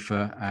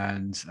FIFA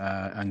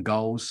and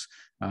goals.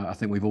 I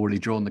think we've already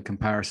drawn the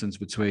comparisons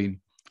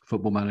between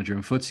Football Manager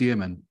and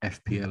Footium and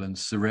FPL and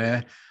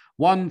Sorare.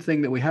 One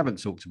thing that we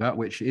haven't talked about,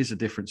 which is a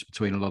difference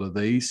between a lot of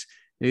these,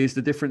 is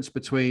the difference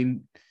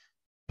between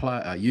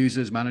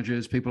users,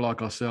 managers, people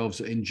like ourselves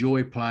that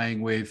enjoy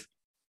playing with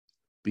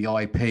the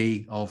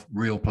IP of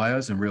real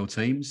players and real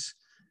teams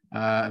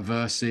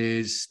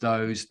versus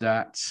those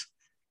that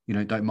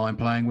don't mind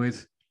playing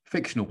with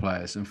fictional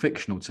players and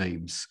fictional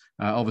teams.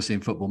 Obviously,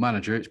 in Football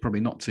Manager, it's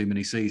probably not too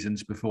many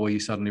seasons before you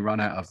suddenly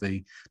run out of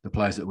the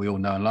players that we all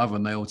know and love,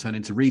 and they all turn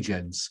into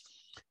regens.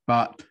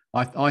 But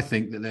I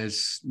think that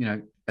there's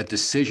a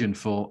decision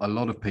for a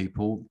lot of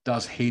people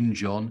does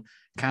hinge on,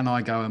 can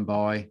I go and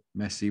buy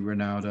Messi,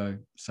 Ronaldo,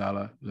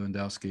 Salah,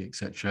 Lewandowski,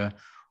 etc.,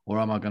 or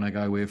am I going to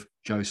go with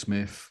Joe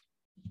Smith,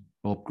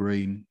 Bob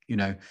Green,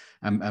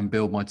 and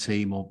build my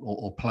team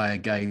or play a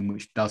game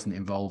which doesn't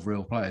involve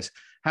real players?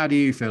 How do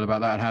you feel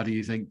about that? And how do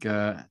you think,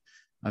 as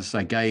I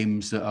say,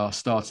 games that are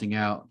starting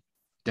out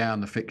down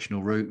the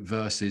fictional route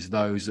versus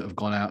those that have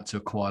gone out to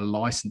acquire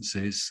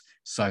licenses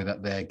so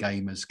that their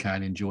gamers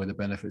can enjoy the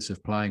benefits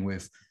of playing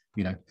with,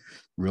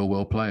 real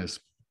world players?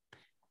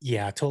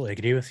 Yeah, I totally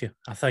agree with you.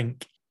 I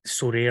think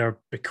Sorare,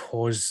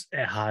 because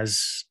it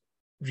has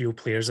real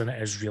players in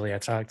it, is really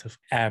attractive.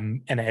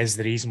 And it is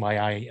the reason why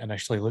I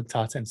initially looked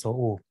at it and thought,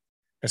 oh,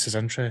 this is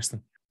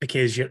interesting.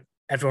 Because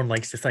everyone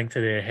likes to think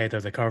that they're ahead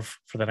of the curve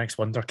for the next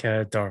wonder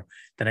kid or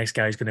the next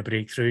guy's going to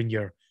break through, and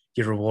you're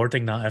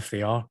rewarding that if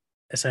they are,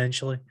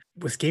 essentially.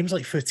 With games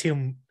like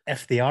Footium,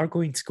 if they are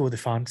going to go the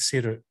fantasy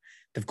route,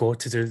 they've got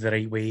to do it the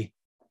right way.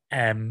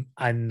 And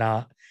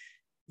that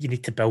you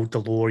need to build the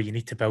lore, you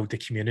need to build the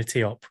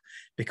community up,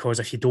 because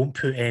if you don't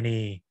put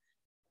any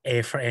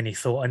effort, any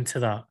thought into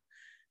that,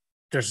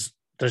 there's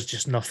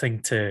just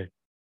nothing to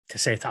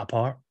set it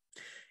apart.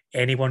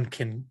 Anyone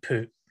can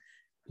put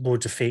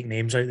loads of fake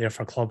names out there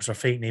for clubs or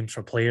fake names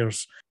for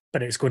players,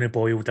 but it's going to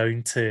boil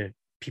down to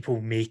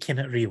people making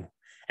it real.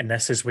 And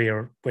this is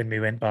where, when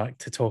we went back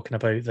to talking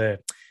about the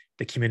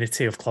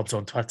community of clubs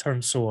on Twitter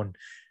and so on,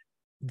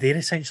 they're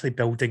essentially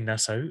building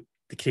this out,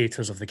 the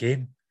creators of the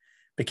game,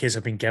 because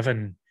they've been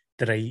given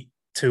the right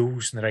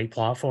tools and the right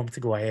platform to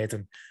go ahead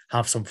and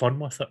have some fun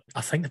with it.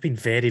 I think they've been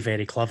very,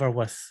 very clever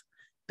with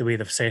the way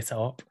they've set it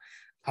up.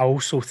 I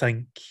also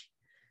think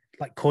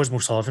like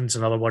Cosmos 11's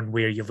another one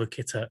where you look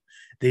at it,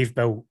 they've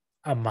built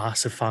a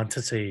massive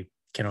fantasy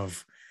kind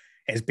of,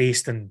 it's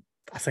based in,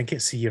 I think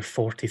it's the year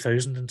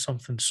 40,000 and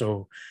something.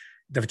 So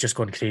they've just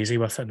gone crazy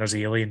with it, and there's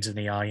aliens and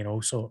AI and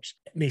all sorts.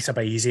 It makes it a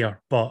bit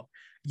easier, but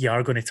you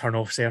are going to turn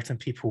off certain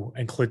people,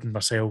 including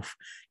myself,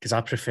 because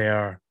I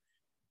prefer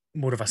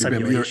more of a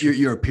simulation.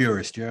 You're a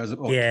purist, yeah?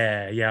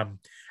 Yeah.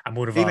 I'm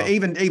more of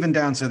even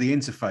down to the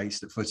interface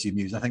that Footy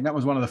used. I think that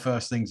was one of the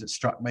first things that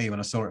struck me when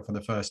I saw it for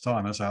the first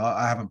time.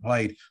 I haven't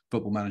played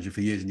Football Manager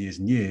for years and years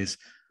and years,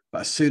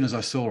 but as soon as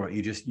I saw it,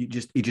 you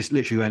just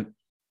literally went,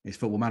 it's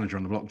Football Manager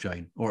on the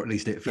blockchain, or at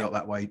least it felt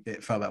that way.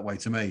 It felt that way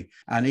to me.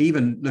 And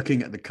even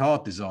looking at the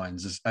card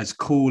designs, as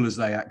cool as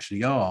they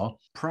actually are,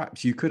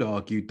 perhaps you could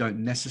argue don't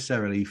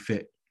necessarily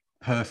fit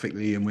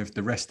perfectly in with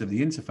the rest of the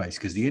interface,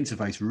 because the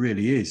interface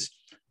really is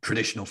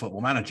traditional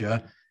Football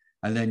Manager.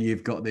 And then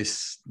you've got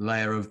this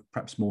layer of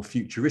perhaps more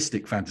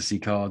futuristic fantasy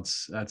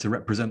cards to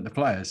represent the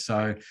players. So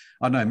I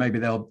don't know, maybe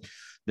they'll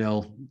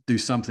do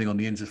something on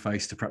the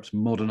interface to perhaps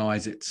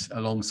modernize it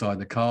alongside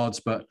the cards.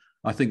 But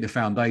I think the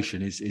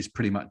foundation is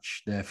pretty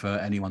much there for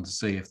anyone to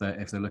see if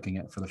they're looking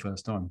at it for the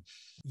first time.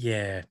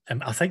 Yeah,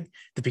 I think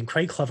they've been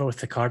quite clever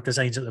with the card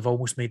designs, that they've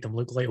almost made them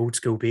look like old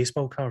school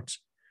baseball cards.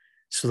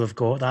 So they've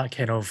got that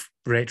kind of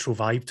retro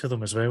vibe to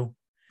them as well.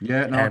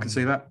 Yeah, no, I can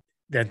see that.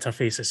 The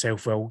interface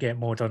itself will get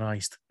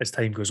modernised as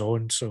time goes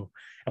on. So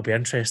it'll be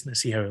interesting to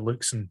see how it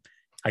looks in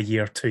a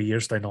year, 2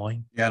 years down the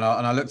line. Yeah,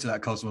 and I looked at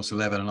that Cosmos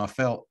 11 and I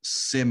felt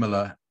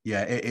similar.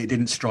 Yeah, it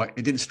didn't strike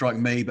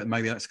me, but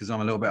maybe that's because I'm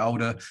a little bit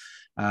older.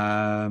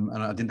 And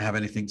I didn't have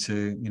anything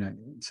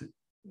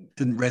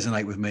didn't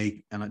resonate with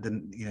me, and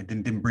it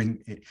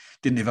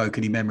didn't evoke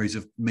any memories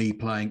of me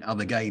playing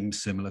other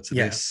games similar to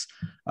this.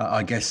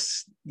 I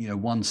guess,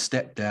 one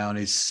step down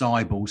is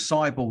Cyball.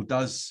 Cyball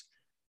does,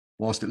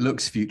 whilst it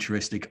looks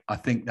futuristic, I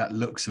think that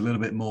looks a little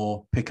bit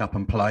more pick up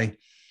and play.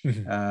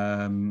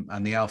 Mm-hmm.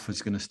 And the alpha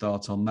is going to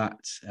start on that,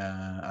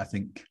 I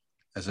think,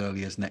 as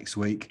early as next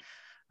week.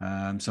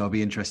 So it'll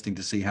be interesting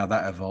to see how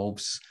that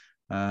evolves.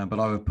 But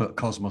I would put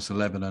Cosmos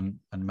 11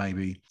 and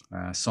maybe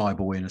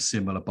Cyball in a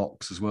similar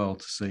box as well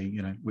to see,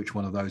 which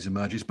one of those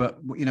emerges. But,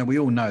 we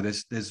all know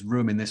there's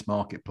room in this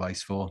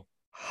marketplace for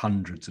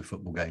hundreds of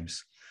football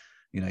games.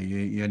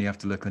 You only have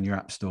to look on your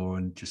app store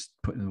and just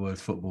put in the word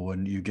football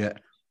and you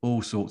get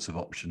all sorts of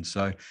options.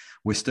 So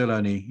we're still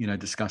only,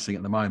 discussing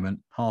at the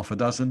moment half a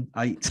dozen,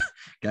 8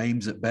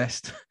 games at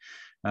best.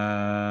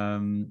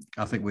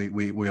 I think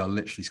we are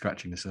literally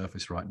scratching the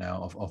surface right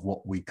now of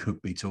what we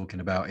could be talking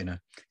about in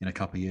a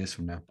couple of years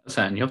from now.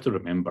 And you have to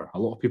remember, a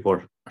lot of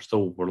people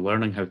we're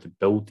learning how to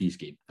build these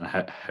games and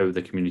how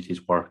the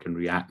communities work and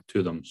react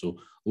to them. So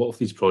a lot of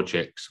these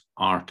projects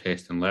are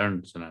test and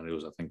learn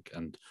scenarios, I think,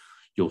 and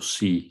you'll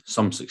see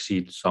some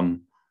succeed,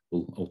 some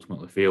will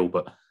ultimately fail,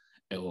 but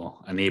it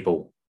will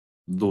enable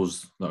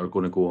those that are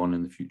going to go on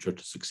in the future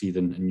to succeed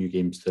in new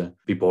games to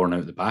be born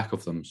out the back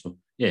of them. So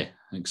yeah,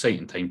 an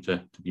exciting time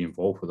to be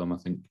involved with them. I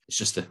think it's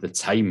just the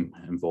time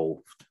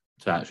involved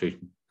to actually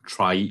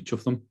try each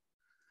of them.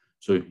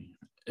 So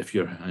if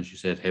you're, as you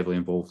said, heavily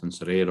involved in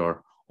Sorare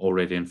or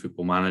already in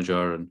Football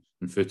Manager and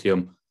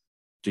Footium,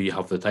 do you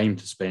have the time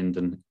to spend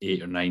in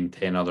 8 or 9,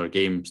 10 other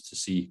games to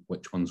see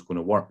which one's going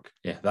to work?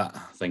 Yeah, that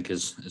I think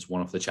is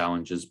one of the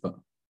challenges, but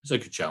it's a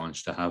good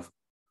challenge to have.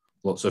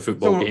 Lots of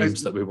football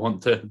games that we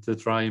want to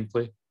try and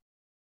play.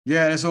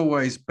 Yeah, there's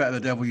always better the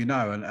devil you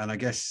know. And I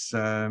guess,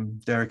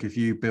 Derek, if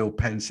you build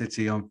Penn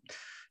City on,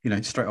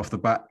 straight off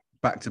the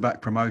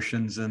back-to-back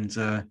promotions and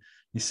you're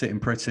sitting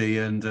pretty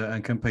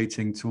and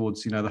competing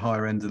towards, the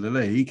higher end of the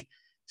league,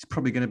 it's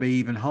probably going to be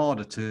even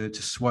harder to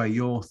sway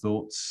your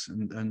thoughts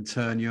and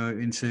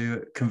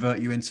convert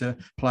you into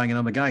playing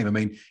another game. I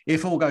mean,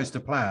 if all goes to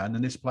plan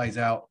and this plays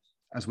out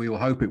as we all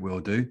hope it will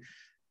do,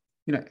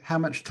 how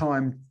much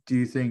time do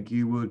you think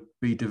you would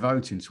be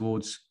devoting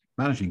towards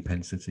managing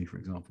Penn City, for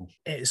example?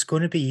 It's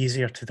going to be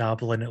easier to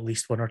dabble in at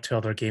least 1 or 2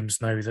 other games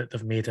now that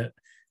they've made it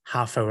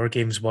half-hour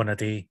games, 1 a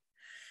day.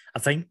 I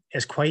think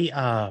it's quite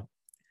a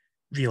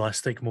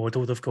realistic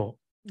model they've got.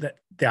 The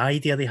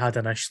idea they had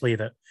initially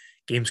that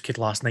games could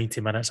last 90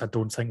 minutes, I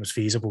don't think was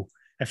feasible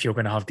if you're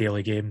going to have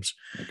daily games.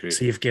 Agreed.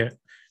 So you've got,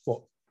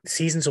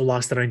 seasons will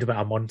last around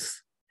about a month,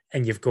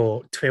 and you've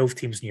got 12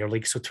 teams in your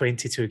league, so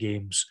 22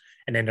 games.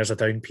 And then there's a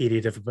down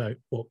period of about,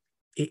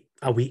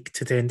 a week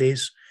to 10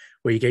 days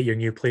where you get your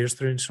new players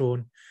through and so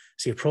on.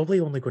 So you're probably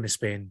only going to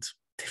spend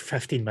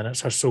 15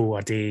 minutes or so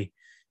a day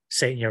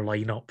setting your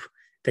lineup,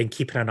 then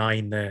keeping an eye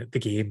on the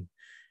game.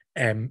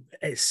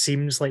 It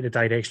seems like the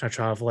direction of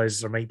travel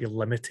is there might be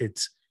limited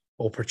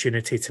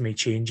opportunity to make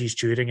changes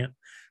during it,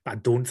 but I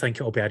don't think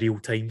it'll be a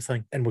real-time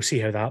thing. And we'll see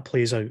how that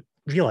plays out.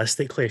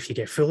 Realistically, if you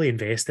get fully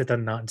invested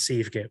in that and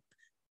see if you get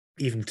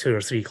even 2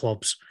 or 3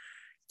 clubs,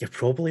 you're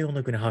probably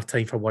only going to have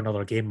time for 1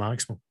 other game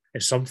maximum.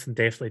 It's something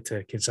definitely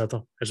to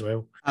consider as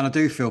well. And I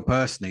do feel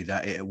personally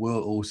that it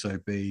will also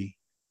be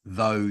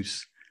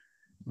those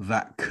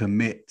that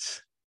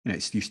commit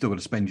you've still got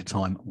to spend your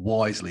time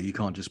wisely. You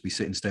can't just be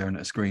sitting staring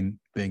at a screen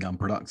being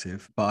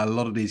unproductive. But a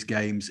lot of these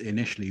games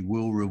initially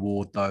will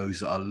reward those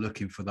that are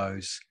looking for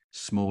those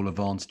small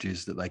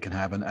advantages that they can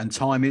have. And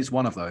time is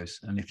one of those.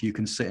 And if you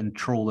can sit and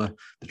trawl the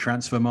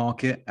transfer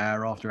market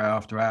hour after hour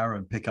after hour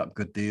and pick up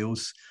good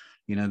deals,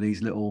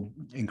 these little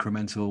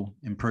incremental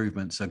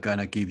improvements are going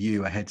to give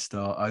you a head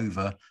start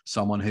over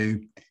someone who,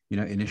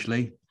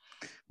 initially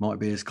might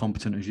be as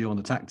competent as you on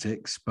the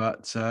tactics,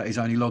 but is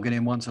only logging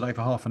in once a day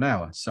for half an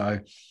hour. So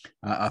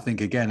I think,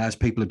 again, as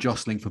people are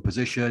jostling for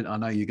position, I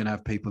know you're going to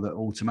have people that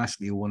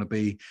automatically want to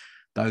be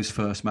those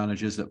first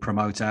managers that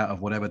promote out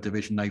of whatever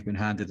division they've been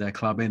handed their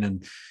club in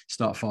and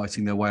start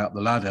fighting their way up the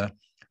ladder.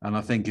 And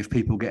I think if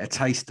people get a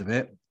taste of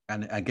it,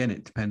 and again,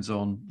 it depends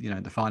on,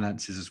 the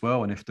finances as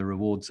well, and if the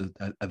rewards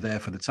are there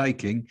for the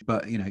taking.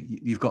 But,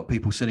 you've got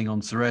people sitting on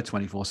Sorare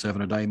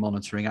 24/7 a day,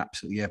 monitoring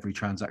absolutely every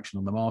transaction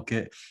on the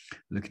market,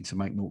 looking to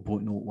make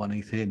 0.01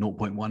 ETH here,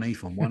 0.1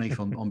 ETH on 1 ETH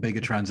on bigger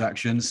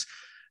transactions.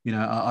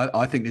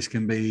 I think this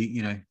can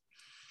be,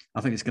 I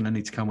think it's going to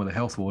need to come with a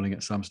health warning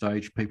at some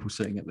stage, people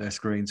sitting at their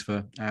screens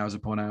for hours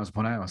upon hours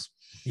upon hours.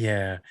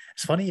 Yeah,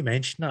 it's funny you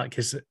mention that,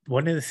 because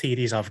one of the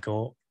theories I've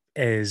got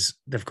is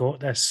they've got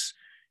this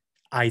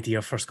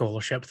idea for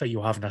scholarship that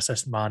you'll have an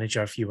assistant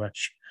manager if you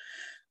wish.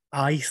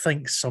 I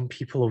think some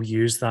people will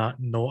use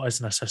that not as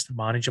an assistant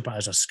manager, but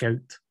as a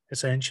scout,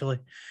 essentially.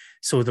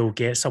 So they'll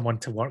get someone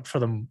to work for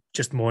them,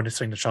 just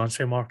monitoring the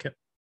transfer market.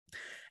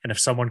 And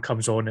if someone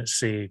comes on at,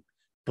 say,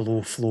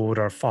 below floor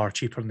or far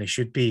cheaper than they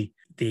should be,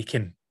 they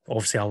can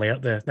obviously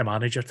alert the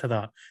manager to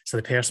that. So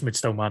the person would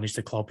still manage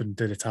the club and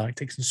do the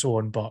tactics and so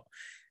on, but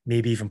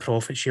maybe even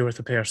profit share with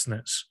the person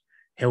that's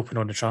helping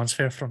on the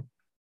transfer front.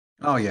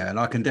 Oh yeah, and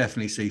I can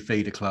definitely see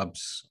feeder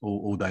clubs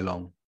all day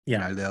long.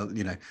 Yeah,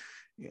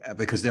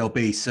 Because there'll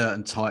be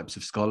certain types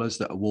of scholars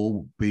that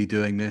will be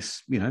doing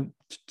this,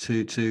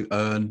 to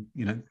earn,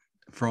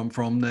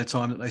 from their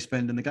time that they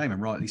spend in the game,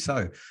 and rightly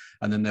so.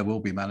 And then there will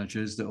be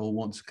managers that will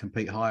want to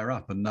compete higher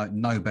up, and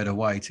no better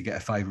way to get a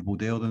favourable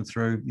deal than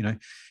through,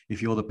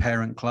 if you're the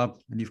parent club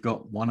and you've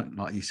got one,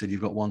 like you said, you've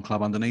got one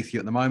club underneath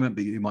you at the moment,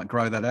 but you might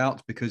grow that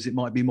out because it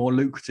might be more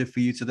lucrative for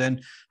you to then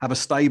have a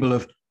stable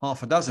of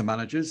half a dozen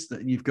managers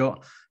that you've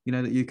got,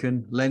 that you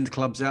can lend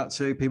clubs out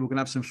to. People can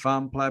have some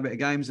fun, play a bit of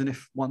games, and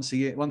if once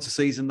a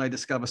season they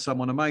discover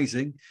someone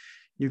amazing,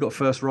 you've got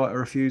first right of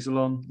refusal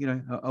on,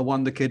 a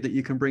wonder kid that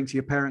you can bring to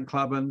your parent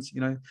club, and,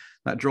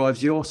 that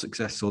drives your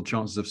success or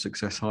chances of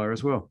success higher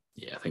as well.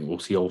 Yeah, I think we'll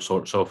see all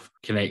sorts of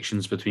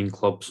connections between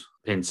clubs.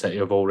 Penn City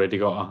have already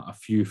got a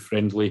few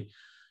friendly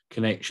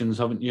connections,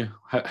 haven't you?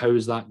 How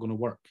is that going to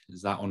work?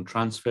 Is that on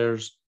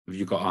transfers? Have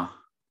you got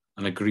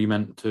an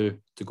agreement to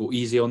go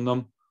easy on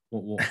them?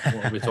 What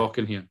are we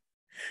talking here?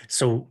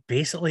 So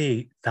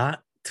basically, that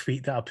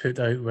tweet that I put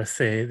out with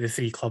the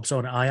three clubs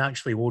on it, I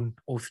actually own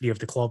all three of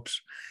the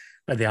clubs.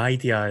 But the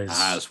idea is...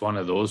 it's one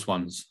of those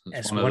ones.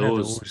 It's one of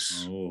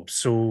those. Oh.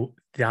 So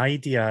the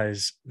idea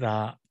is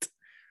that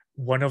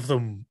one of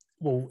them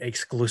will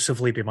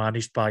exclusively be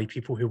managed by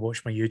people who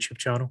watch my YouTube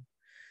channel.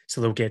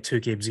 So they'll get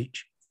 2 games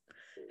each.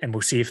 And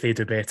we'll see if they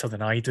do better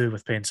than I do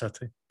with Penn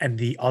City. And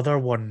the other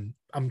one,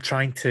 I'm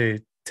trying to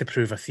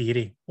prove a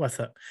theory with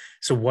it.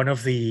 So one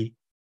of the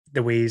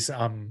ways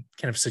I'm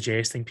kind of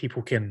suggesting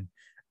people can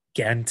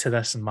get into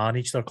this and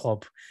manage their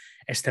club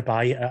is to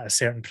buy it at a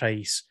certain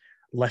price,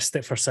 list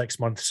it for 6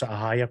 months at a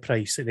higher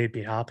price that they'd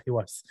be happy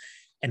with,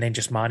 and then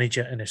just manage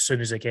it. And as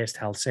soon as it gets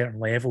to a certain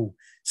level,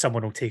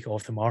 someone will take it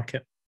off the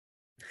market.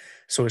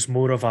 So it's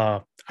more of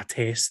a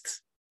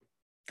test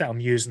that I'm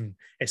using.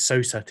 It's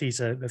South City's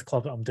the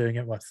club that I'm doing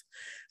it with.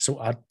 So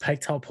I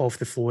picked up off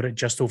the floor at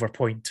just over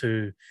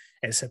 0.2.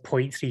 It's at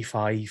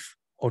 0.35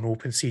 on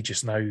OpenSea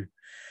just now.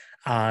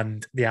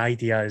 And the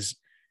idea is,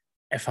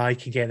 if I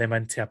can get them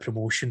into a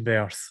promotion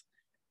berth,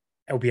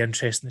 it'll be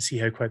interesting to see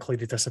how quickly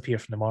they disappear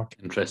from the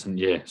market. Interesting,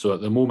 yeah. So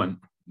at the moment,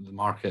 the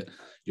market,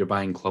 you're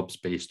buying clubs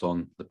based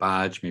on the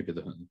badge, maybe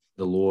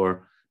the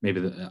lower,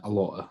 maybe a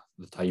lot of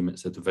the time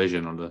it's the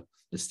division or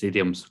the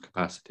stadium's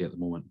capacity at the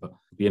moment. But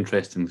it'll be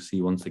interesting to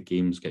see once the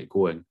games get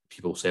going,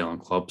 people selling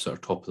clubs that are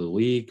top of the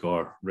league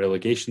or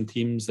relegation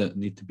teams that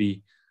need to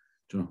be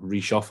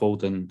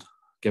reshuffled and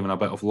given a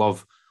bit of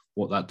love,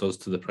 what that does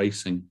to the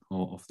pricing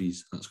of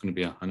these. That's going to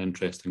be an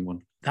interesting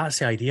one. That's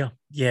the idea.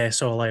 Yeah,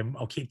 so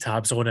I'll keep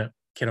tabs on it,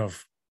 kind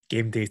of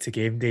game day to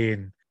game day.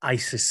 And I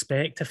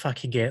suspect if I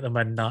can get them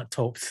in that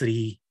top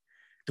 3,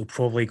 they'll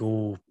probably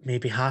go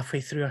maybe halfway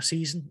through a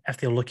season if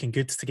they're looking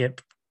good to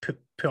get put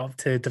up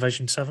to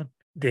Division 7.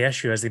 The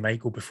issue is they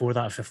might go before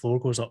that if the floor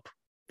goes up.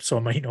 So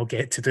I might not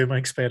get to do my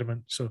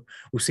experiment. So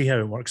we'll see how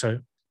it works out.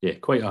 Yeah,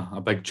 quite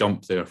a big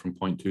jump there from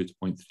 0.2 to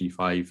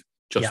 0.35.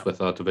 Just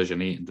with our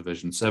Division 8 and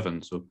Division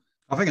 7. So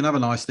I think another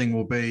nice thing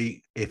will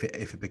be, if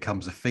it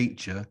becomes a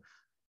feature,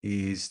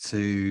 is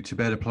to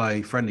be able to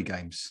play friendly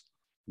games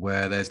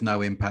where there's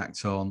no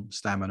impact on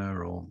stamina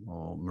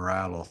or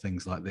morale or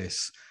things like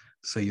this.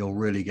 So you'll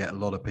really get a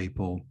lot of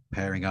people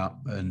pairing up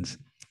and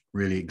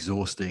really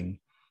exhausting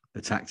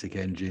the tactic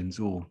engines,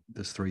 or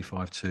there's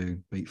 3-5-2,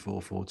 beat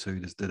 4-4-2,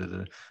 there's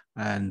da-da-da.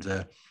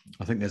 And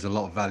I think there's a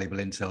lot of valuable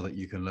intel that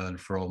you can learn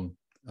from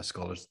a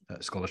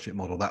scholarship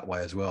model that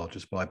way as well,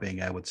 just by being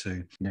able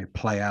to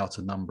play out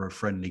a number of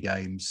friendly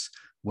games,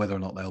 whether or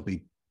not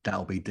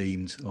that'll be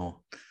deemed or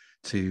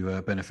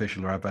too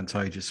beneficial or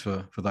advantageous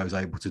for those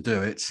able to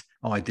do it.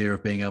 Idea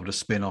of being able to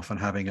spin off and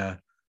having a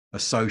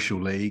social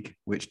league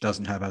which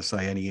doesn't have, as I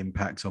say, any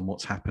impact on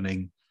what's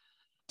happening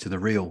to the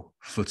real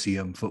footy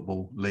and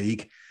football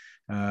league.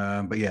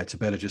 But yeah, to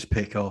better just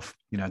pick off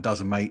a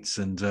dozen mates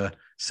and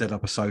set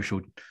up a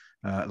social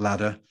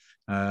ladder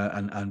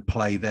and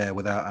play there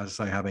without, as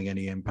I say, having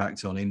any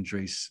impact on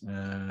injuries,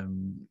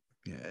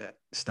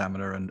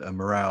 stamina and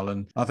morale.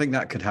 And I think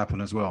that could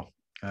happen as well,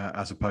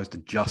 as opposed to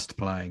just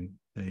playing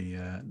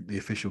the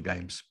official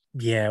games.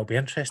 Yeah, it'll be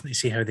interesting to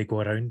see how they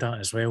go around that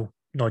as well.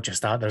 Not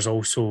just that, there's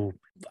also,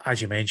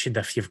 as you mentioned,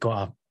 if you've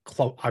got a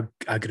club,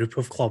 a group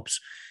of clubs,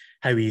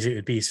 how easy it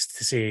would be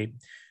to say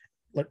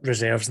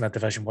reserves in a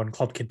Division 1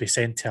 club could be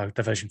sent to a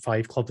Division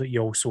 5 club that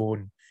you also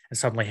own and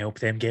suddenly help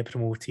them get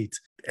promoted.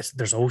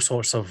 There's all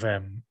sorts of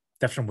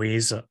different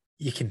ways that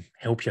you can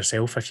help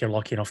yourself if you're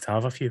lucky enough to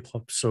have a few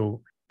clubs.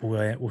 So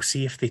we'll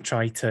see if they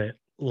try to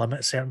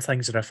limit certain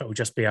things or if it will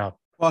just be a...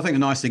 Well, I think the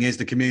nice thing is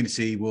the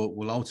community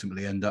will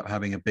ultimately end up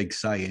having a big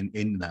say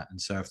in that.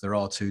 And so if there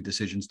are two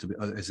decisions to be,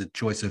 there's a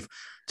choice of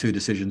two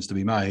decisions to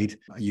be made,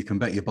 you can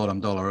bet your bottom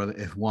dollar that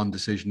if one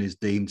decision is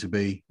deemed to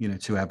be,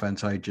 too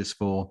advantageous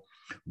for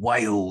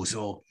Wales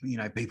or,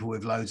 people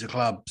with loads of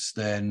clubs,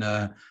 then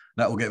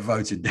that will get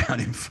voted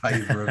down in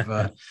favour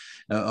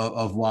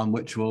of one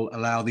which will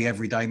allow the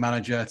everyday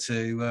manager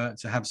to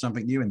have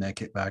something new in their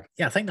kit bag.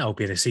 Yeah, I think that'll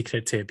be the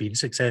secret to it being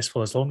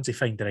successful, as long as they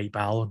find the right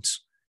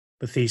balance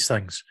with these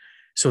things,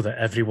 so that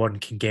everyone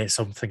can get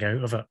something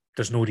out of it.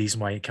 There's no reason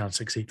why it can't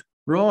succeed.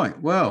 Right.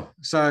 Well,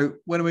 so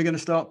when are we going to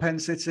start Penn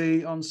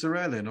City on Sir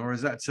Ellen, or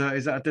is that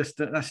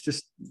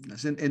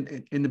that's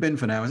in the bin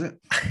for now? Is it?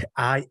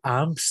 I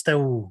am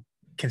still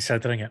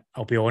considering it.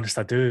 I'll be honest.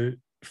 I do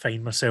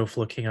find myself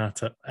looking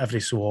at it every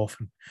so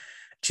often.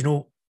 Do you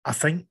know? I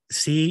think,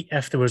 see,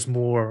 if there was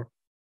more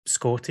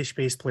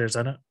Scottish-based players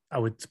in it, I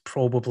would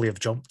probably have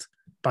jumped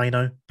by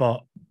now.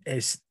 But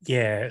it's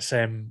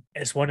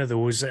one of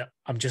those that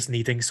I'm just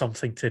needing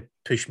something to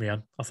push me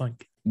in, I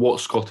think. What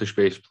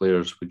Scottish-based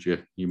players would you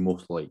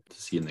most like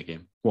to see in the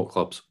game? What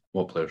clubs?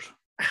 What players?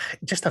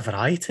 Just a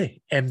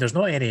variety. There's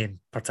not any in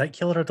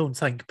particular, I don't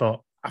think,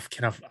 but I've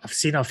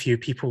seen a few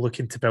people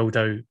looking to build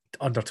out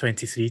under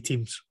 23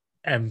 teams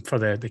for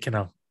the kind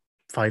of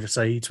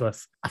five-a-sides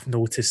with. I've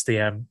noticed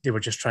they were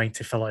just trying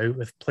to fill it out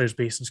with players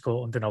based in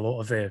Scotland, and a lot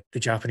of the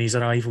Japanese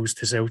arrivals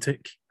to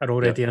Celtic are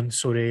already in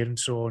Surrey and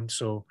so on.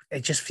 So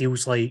it just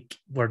feels like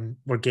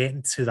we're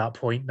getting to that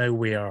point now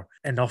where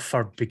enough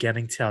are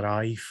beginning to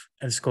arrive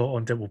in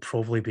Scotland that we'll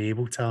probably be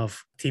able to have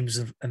teams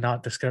in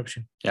that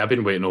description. Yeah, I've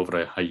been waiting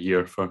over a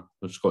year for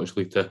the Scottish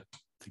League to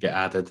get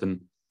added,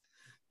 and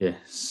yeah,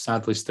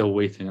 sadly still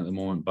waiting at the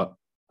moment, but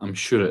I'm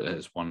sure it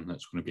is one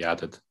that's going to be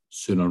added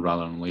sooner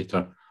rather than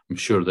later. I'm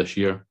sure this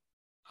year.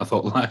 I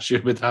thought last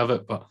year we'd have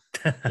it, but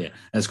yeah,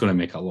 it's going to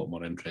make it a lot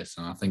more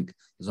interesting. I think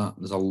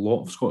there's a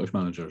lot of Scottish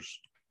managers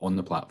on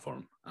the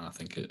platform, and I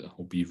think it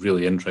will be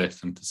really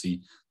interesting to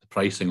see the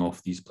pricing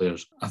of these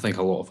players. I think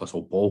a lot of us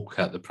will balk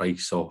at the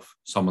price of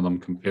some of them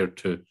compared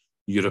to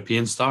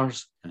European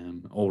stars.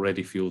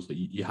 Already feels that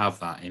you have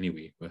that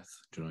anyway with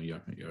your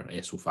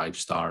SO5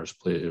 stars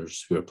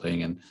players who are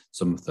playing in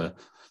some of the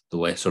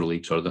lesser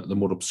leagues or the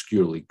more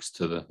obscure leagues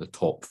to the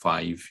top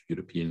 5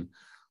 European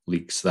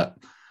leagues that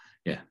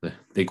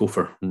they go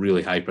for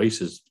really high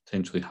prices,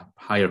 potentially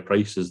higher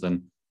prices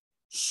than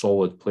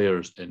solid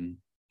players in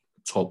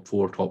top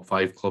 4, top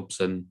 5 clubs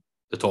in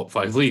the top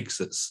 5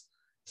 leagues. It's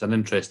an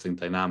interesting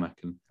dynamic.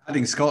 And I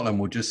think Scotland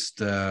will just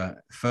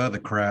further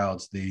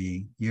crowd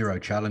the Euro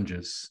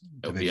Challengers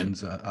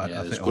divisions.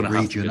 It's going to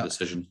have to be a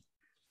decision.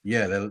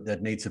 Yeah,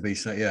 there'd need to be.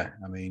 So yeah,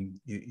 I mean,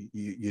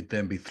 you'd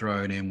then be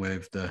thrown in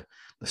with the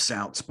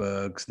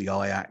Salzburgs, the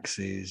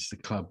Ajaxes, the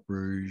Club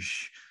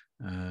Brugge.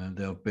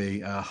 There'll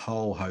be a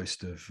whole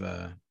host of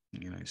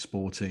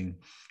Sporting,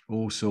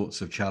 all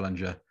sorts of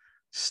challenger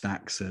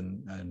stacks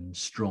and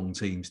strong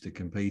teams to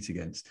compete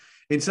against.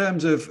 In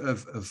terms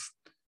of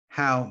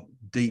how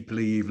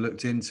deeply you've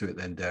looked into it,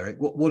 then Derek,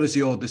 what does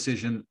your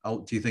decision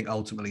do you think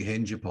ultimately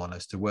hinge upon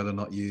as to whether or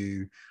not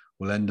you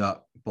will end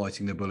up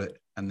biting the bullet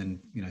and then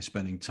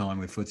spending time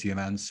with Footy and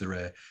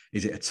Answer?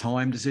 Is it a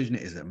time decision?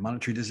 Is it a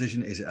monetary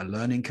decision? Is it a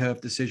learning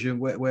curve decision?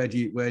 Where do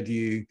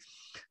you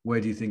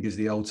think is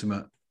the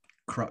ultimate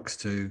crux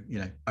to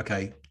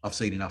okay, I've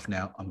seen enough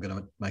now, I'm going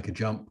to make a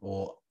jump,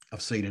 or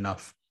I've seen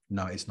enough,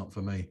 no, it's not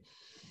for me?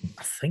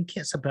 I think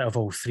it's a bit of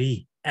all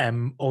three,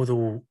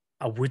 although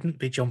I wouldn't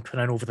be jumping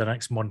in over the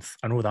next month.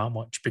 I know that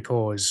much,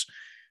 because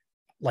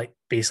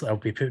basically I'll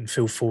be putting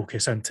full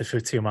focus into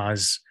Footium,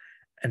 as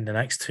in the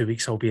next 2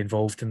 weeks I'll be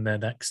involved in the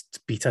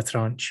next beta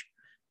tranche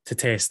to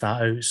test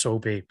that out. So I'll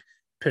be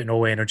putting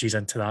all energies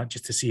into that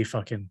just to see if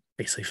I can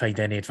basically find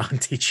any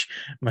advantage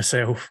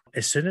myself.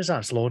 As soon as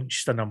that's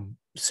launched and I'm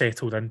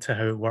settled into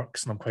how it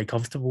works and I'm quite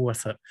comfortable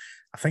with it,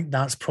 I think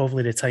that's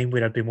probably the time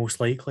where I'd be most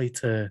likely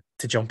to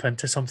jump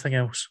into something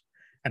else.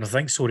 And I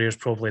think Sorare is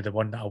probably the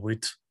one that I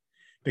would,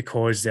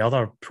 because the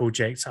other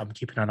projects I'm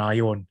keeping an eye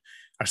on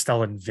are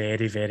still in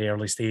very, very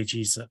early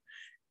stages.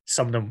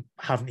 Some of them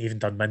haven't even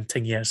done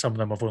minting yet. Some of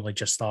them have only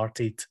just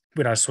started.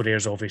 Whereas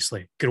Sorare's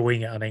obviously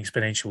growing at an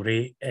exponential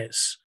rate.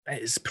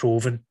 It's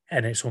proven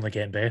and it's only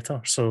getting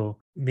better. So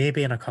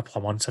maybe in a couple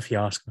of months, if you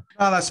ask me.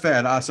 No, that's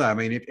fair. I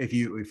mean, if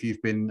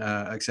you've been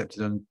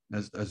accepted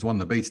as one of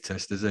the beta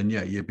testers, then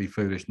yeah, you'd be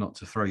foolish not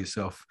to throw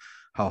yourself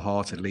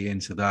wholeheartedly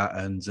into that.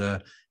 And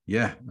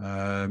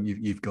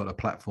you've got a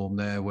platform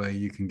there where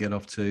you can get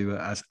off to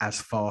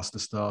as fast a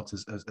start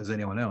as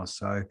anyone else.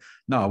 So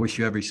no, I wish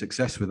you every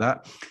success with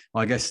that.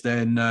 I guess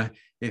then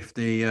if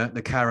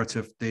the carrot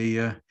of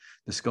the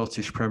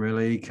Scottish Premier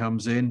League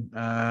comes in,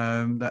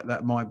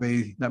 that might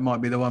be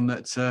the one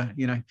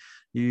that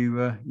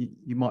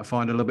you might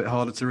find a little bit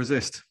harder to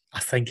resist. I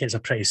think it's a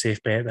pretty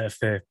safe bet that if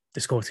the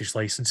Scottish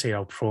licensee,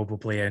 I'll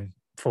probably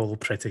follow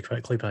pretty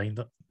quickly behind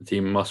it. The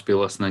team must be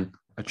listening.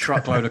 A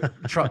truckload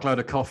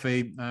of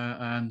coffee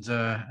and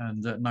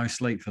no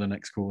sleep for the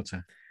next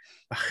quarter.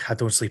 I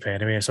don't sleep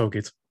anyway. It's all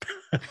good.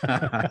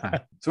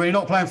 So when you're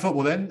not playing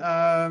football,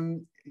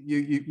 then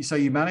you say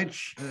you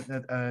manage,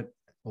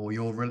 or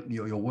you're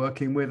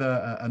working with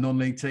a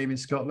non-league team in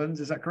Scotland.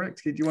 Is that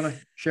correct? Do you want to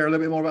share a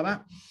little bit more about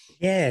that?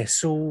 Yeah.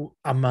 So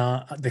I'm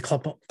the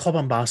club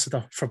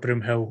ambassador for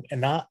Broomhill,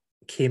 and that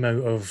came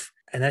out of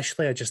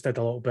initially I just did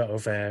a little bit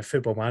of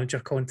Football Manager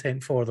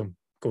content for them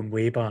going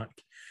way back.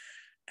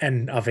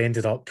 And I've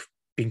ended up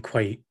being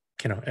quite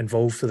kind of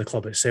involved with the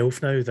club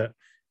itself now, that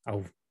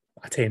I'll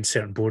attend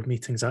certain board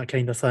meetings, that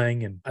kind of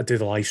thing. And I do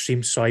the live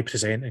streams, so I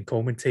present and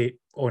commentate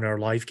on our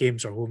live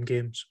games or home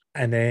games.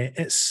 And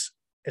it's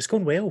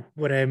going well.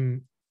 We're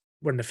in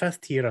the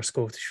 5th tier of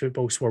Scottish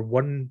football, so we're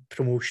one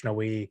promotion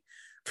away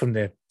from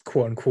the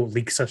quote-unquote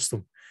league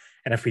system.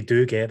 And if we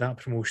do get that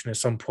promotion at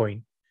some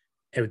point,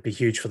 it would be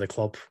huge for the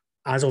club.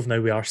 As of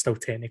now, we are still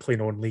technically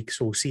non-league,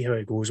 so we'll see how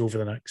it goes over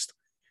the next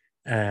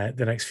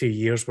few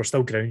years. We're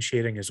still ground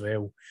sharing as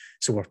well,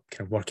 so we're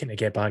kind of working to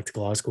get back to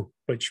Glasgow,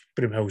 which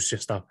Broomhill's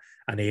just an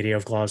area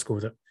of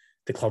Glasgow that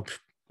the club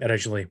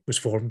originally was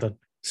formed in.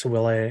 So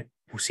we'll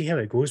see how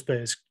it goes, but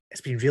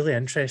it's been really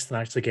interesting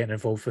actually getting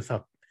involved with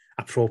a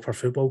proper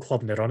football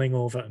club and the running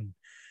of it, and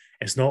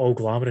it's not all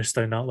glamorous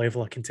down that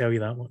level, I can tell you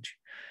that much.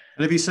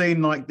 And have you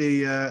seen like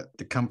the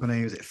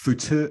company, is it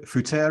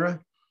Futera?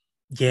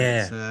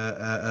 Yeah,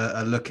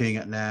 are looking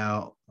at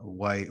now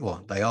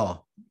they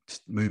are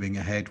moving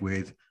ahead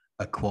with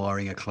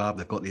acquiring a club.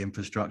 They've got the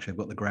infrastructure, they've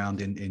got the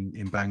ground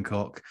in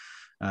Bangkok,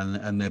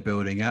 and they're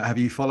building out. Have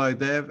you followed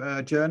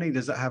their journey?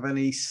 Does that have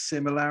any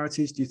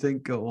similarities, do you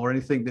think, or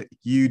anything that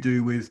you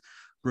do with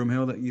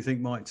Broomhill that you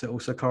think might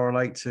also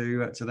correlate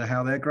to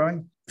how they're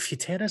growing?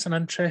 Futera is an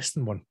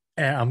interesting one.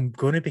 I'm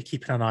going to be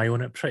keeping an eye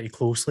on it pretty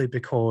closely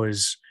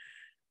because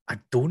I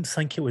don't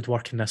think it would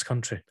work in this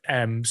country.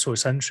 So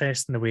it's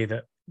interesting the way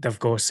that they've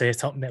got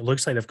set up, and it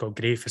looks like they've got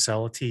great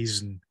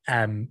facilities,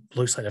 and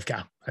looks like they've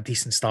got a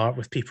decent start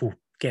with people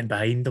getting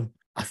behind them.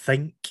 I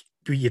think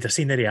you'd have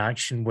seen the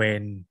reaction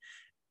when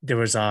there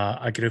was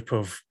a group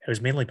of, it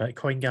was mainly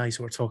Bitcoin guys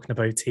who were talking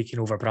about taking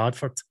over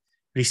Bradford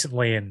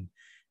recently, and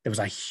there was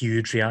a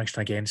huge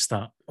reaction against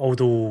that.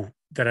 Although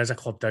there is a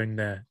club down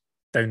the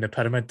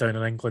pyramid down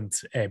in England,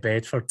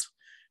 Bedford,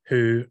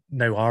 who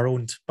now are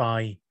owned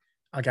by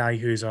a guy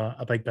who's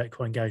a big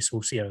Bitcoin guy, so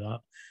we'll see how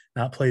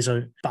that plays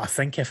out. But I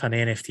think if an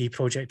NFT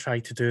project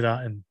tried to do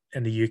that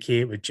in the UK,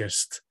 it would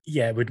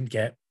it wouldn't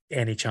get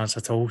any chance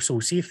at all. So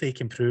we'll see if they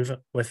can prove it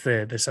with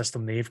the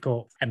system they've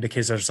got. And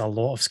because there's a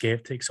lot of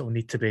skeptics that will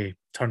need to be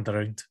turned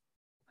around.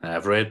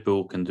 If Red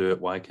Bull can do it,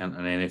 why can't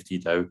an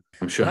NFT DAO?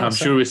 I'm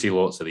sure we see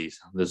lots of these.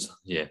 There's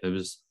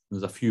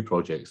a few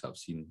projects I've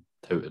seen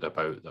touted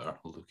about that are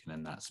looking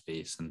in that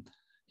space, and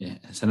yeah,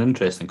 it's an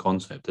interesting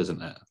concept,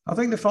 isn't it? I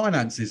think the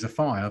finances are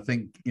fine. I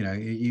think,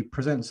 you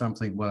present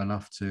something well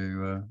enough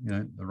to,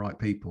 the right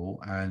people,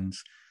 and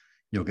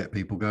you'll get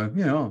people go,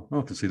 yeah,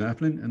 I can see that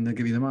happening, and they'll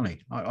give you the money.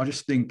 I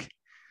just think,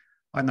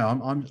 I know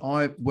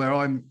where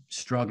I'm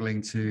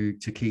struggling to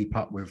keep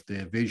up with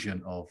the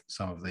vision of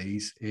some of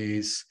these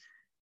is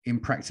in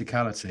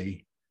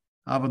practicality,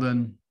 other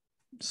than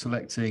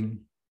selecting,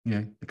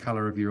 the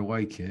colour of your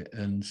away kit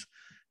and,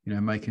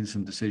 making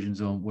some decisions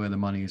on where the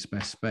money is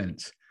best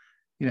spent.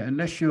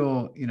 Unless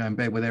you're, in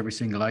bed with every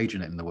single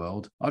agent in the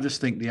world, I just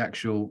think the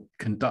actual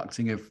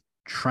conducting of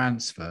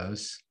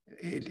transfers,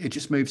 it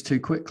just moves too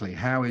quickly.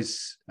 How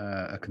is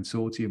a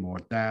consortium or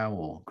a DAO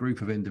or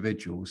group of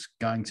individuals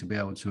going to be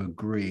able to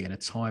agree in a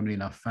timely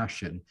enough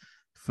fashion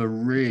for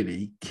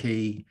really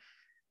key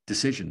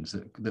decisions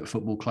that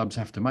football clubs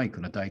have to make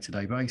on a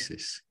day-to-day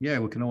basis? Yeah,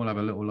 we can all have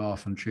a little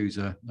laugh and choose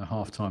a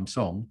halftime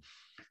song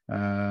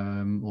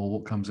or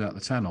what comes out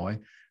the tannoy.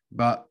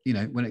 But,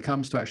 when it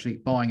comes to actually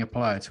buying a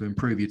player to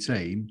improve your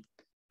team,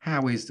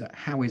 how is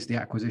the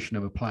acquisition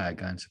of a player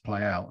going to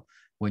play out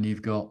when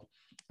you've got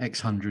X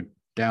hundred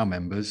DAO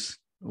members,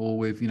 all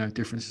with,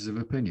 differences of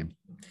opinion?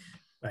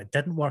 But it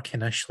didn't work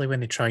initially when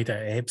they tried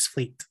it at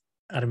Ebbsfleet.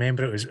 I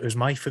remember it was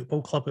my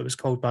football club, it was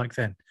called back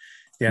then.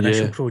 The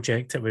initial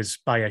project, it was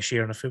buy a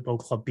share in a football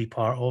club, be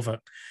part of it.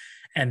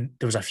 And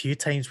there was a few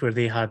times where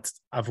they had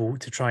a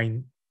vote to try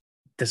and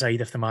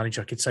decide if the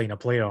manager could sign a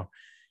player,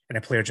 and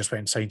the player just went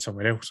and signed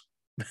somewhere else.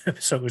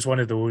 So it was one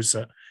of those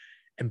that,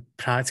 in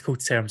practical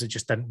terms, it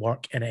just didn't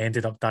work, and it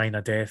ended up dying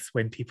a death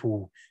when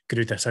people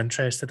grew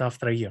disinterested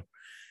after a year.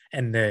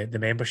 And the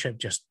membership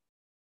just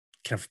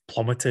kind of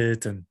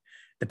plummeted and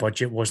the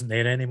budget wasn't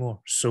there anymore.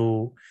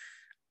 So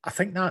I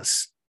think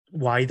that's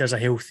why there's a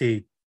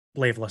healthy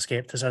level of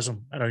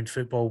skepticism around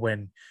football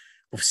when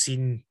we've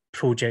seen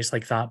projects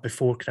like that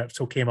before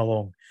crypto came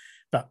along,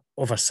 but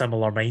of a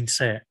similar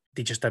mindset,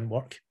 they just didn't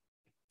work.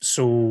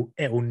 So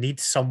it will need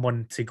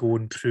someone to go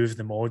and prove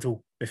the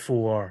model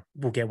before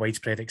we'll get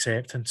widespread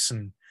acceptance,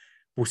 and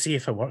we'll see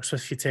if it works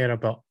with Futera.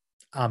 But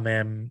I'm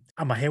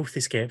a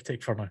healthy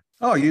skeptic for now.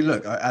 Oh, you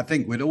look, I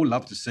think we'd all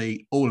love to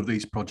see all of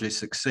these projects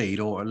succeed,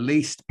 or at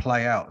least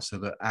play out, so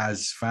that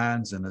as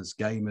fans and as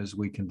gamers,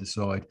 we can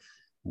decide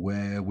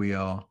where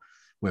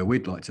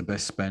we'd like to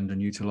best spend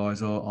and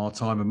utilize our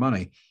time and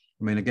money.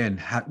 I mean,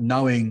 again,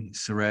 knowing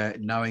Sorare,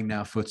 knowing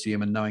now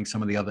Footium, and knowing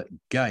some of the other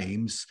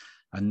games,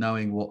 and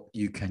knowing what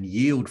you can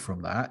yield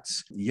from that,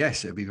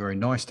 yes, it'd be very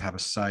nice to have a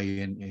say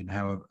in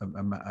how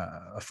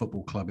a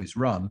football club is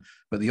run.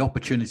 But the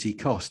opportunity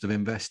cost of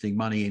investing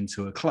money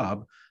into a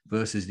club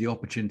versus the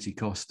opportunity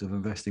cost of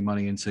investing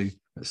money into,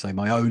 let's say,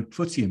 my own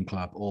Footium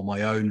club or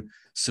my own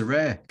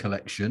Sorare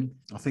collection,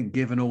 I think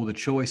given all the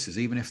choices,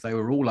 even if they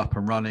were all up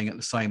and running at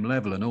the same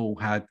level and all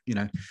had,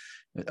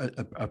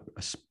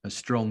 a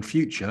strong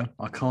future,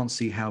 I can't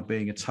see how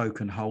being a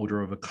token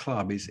holder of a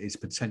club is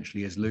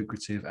potentially as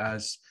lucrative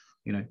as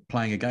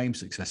playing a game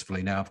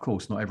successfully. Now, of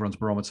course, not everyone's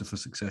barometer for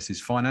success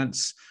is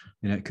finance.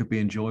 It could be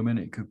enjoyment.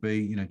 It could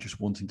be, just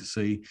wanting to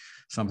see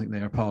something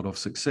they're a part of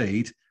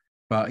succeed.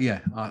 But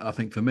yeah, I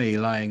think for me,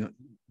 laying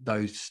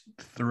those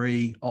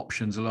three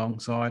options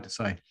alongside,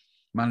 say,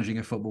 managing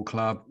a football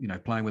club,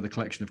 playing with a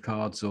collection of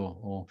cards,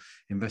 or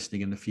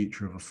investing in the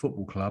future of a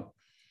football club,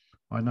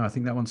 I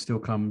think that one still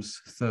comes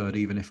third,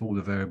 even if all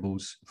the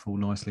variables fall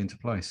nicely into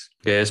place.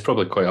 Yeah, it's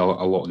probably quite a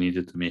lot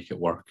needed to make it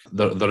work.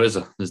 There's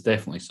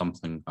definitely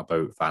something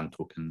about fan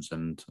tokens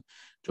and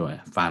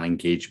fan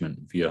engagement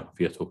via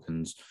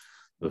tokens.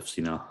 We've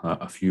seen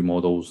a few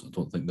models. I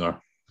don't think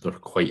they're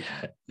quite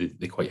hit.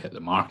 They quite hit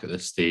the mark at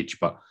this stage,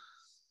 but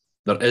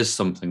there is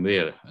something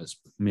there. It's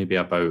maybe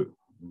about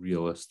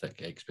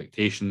realistic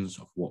expectations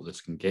of what this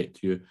can get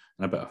to you,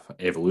 and a bit of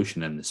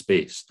evolution in the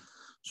space.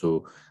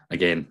 So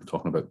again,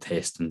 talking about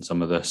testing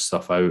some of this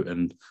stuff out,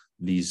 and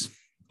these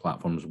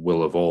platforms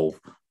will evolve.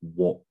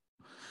 What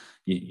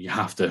you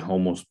have to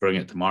almost bring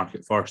it to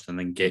market first, and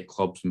then get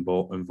clubs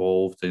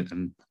involved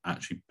and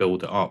actually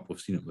build it up. We've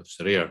seen it with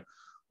Sorare.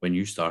 When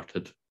you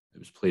started, it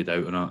was played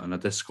out in a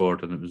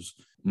Discord, and it was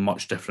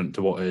much different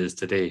to what it is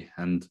today.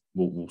 And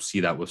we'll see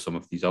that with some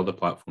of these other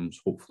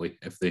platforms, hopefully,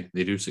 if they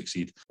do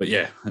succeed. But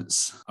yeah,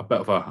 it's a bit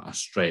of a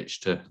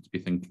stretch to be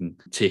thinking,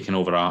 taking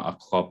over a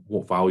club,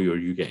 what value are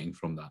you getting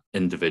from that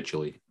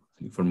individually? I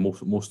think for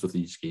most of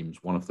these games,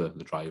 one of the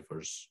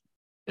drivers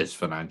is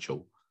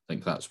financial. I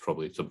think that's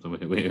probably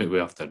something we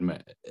have to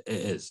admit. It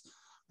is.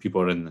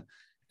 People are in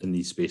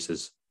these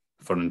spaces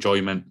for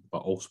enjoyment, but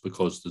also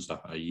because there's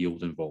a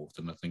yield involved.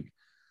 And I think,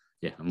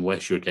 yeah,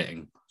 unless you're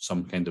getting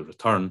some kind of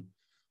return,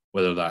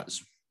 whether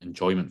that's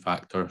enjoyment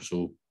factor,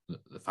 so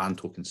the fan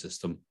token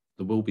system,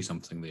 there will be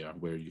something there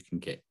where you can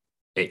get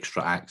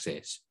extra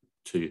access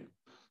to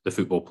the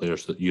football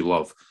players that you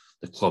love,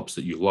 the clubs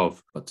that you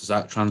love. But does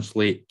that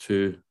translate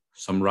to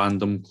some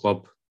random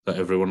club that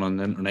everyone on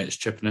the internet is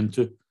chipping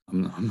into?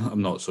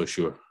 I'm not so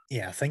sure.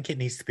 Yeah, I think it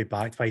needs to be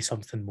backed by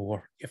something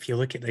more. If you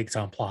look at the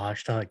example of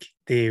Hashtag,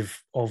 they've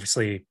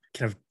obviously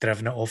kind of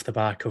driven it off the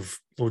back of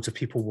loads of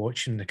people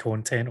watching the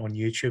content on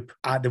YouTube.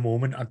 At the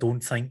moment, I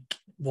don't think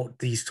what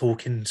these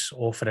tokens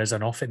offer is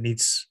enough. It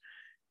needs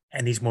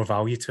more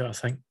value to it, I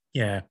think.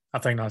 Yeah, I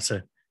think that's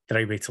the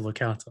right way to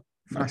look at it.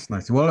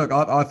 Fascinating. Well, look,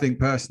 I think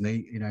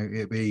personally,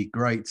 it'd be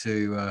great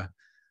to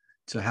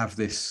have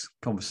this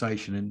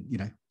conversation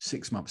in,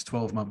 6 months,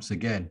 12 months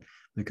again,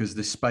 because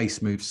the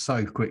space moves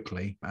so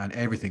quickly, and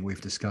everything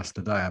we've discussed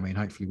today, I mean,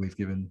 hopefully we've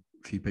given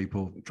a few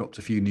people, dropped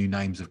a few new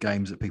names of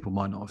games that people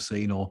might not have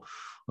seen or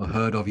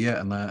heard of yet,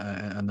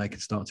 and they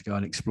can start to go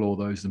and explore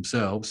those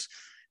themselves.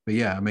 But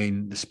yeah, I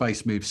mean, the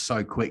space moves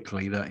so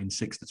quickly that in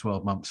 6 to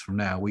 12 months from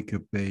now, we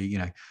could be,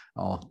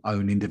 our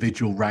own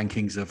individual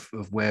rankings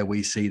of where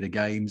we see the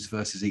games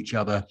versus each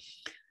other,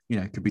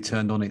 could be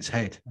turned on its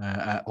head.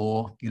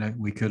 Or,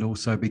 we could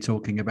also be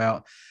talking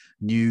about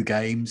new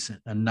games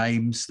and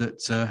names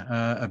that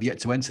have yet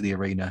to enter the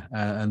arena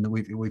and that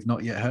we've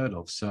not yet heard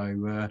of.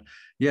 So,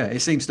 yeah, it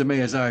seems to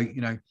me as though,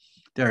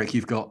 Derek,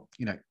 you've got,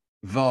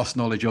 vast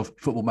knowledge of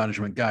football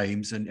management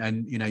games,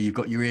 and you've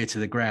got your ear to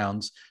the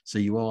ground, so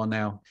you are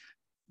now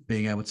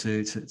being able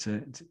to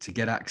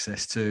get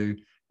access to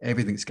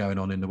everything's going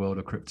on in the world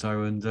of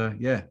crypto. And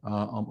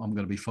I'm going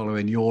to be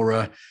following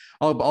your.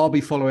 I'll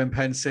be following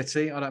Penn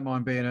City. I don't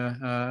mind being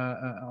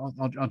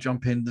I'll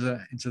jump into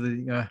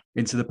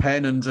the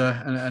pen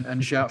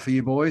and shout for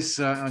you boys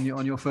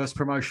on your first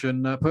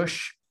promotion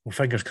push. Well,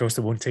 fingers crossed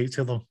it won't take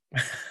too long.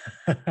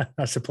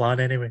 That's the plan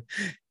anyway.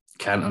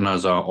 Counting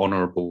as an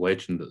honourable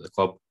legend at the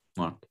club,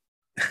 Mark.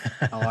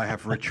 I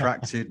have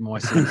retracted my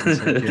season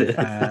ticket.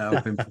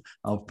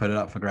 I'll put it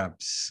up for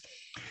grabs.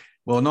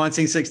 Well,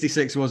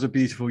 1966 was a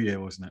beautiful year,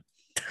 wasn't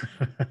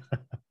it?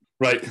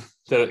 Right,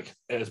 Derek,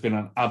 it has been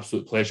an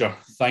absolute pleasure.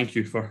 Thank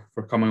you for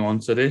coming on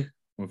today.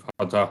 We've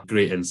had a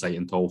great insight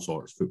into all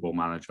sorts, Football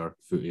Manager,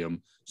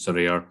 Footium,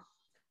 Surveyor.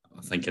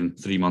 I think in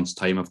 3 months'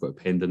 time, I've got it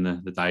penned in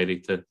the diary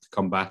to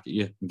come back at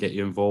you and get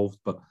you involved,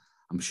 but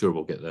I'm sure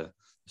we'll get the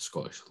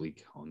Scottish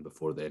League on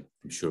before then.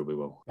 I'm sure we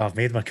will. I've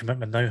made my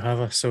commitment now, have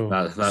I? So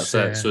that's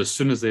it. So as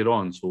soon as they're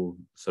on, so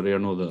Surveyor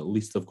know that at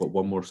least they've got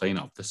one more sign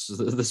up.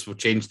 This will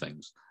change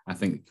things. I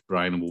think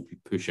Brian will be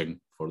pushing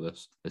for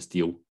this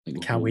deal.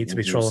 Can't wait to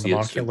be trolling the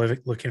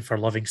market looking for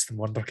Livingston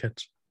Wonder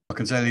Kids. I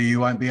can tell you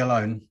won't be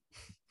alone.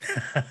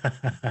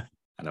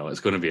 I know,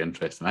 it's going to be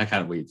interesting. I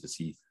can't wait to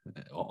see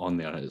on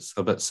there. It's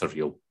a bit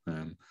surreal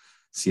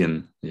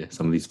seeing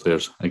some of these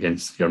players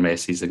against your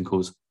Messis and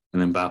Co's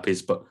and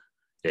Mbappe's, but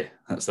yeah,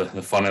 that's the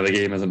fun of the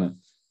game, isn't it?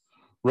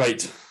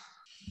 Right.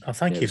 Oh,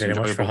 thank you very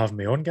much for having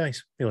me on,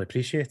 guys. Really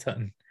appreciate it.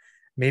 And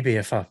maybe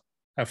if I'm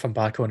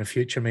back on in the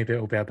future, maybe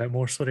it'll be a bit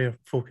more story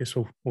focus.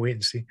 We'll wait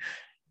and see.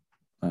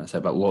 That's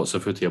it, but lots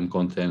of Footium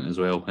content as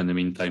well in the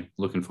meantime.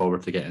 Looking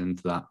forward to getting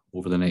into that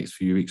over the next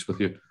few weeks with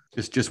you.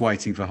 Just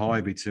waiting for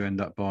Hybe to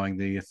end up buying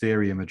the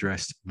Ethereum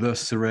address, the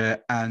Sorare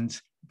and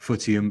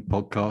Footium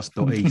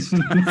podcast.east.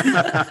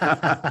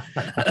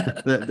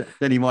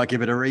 Then he might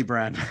give it a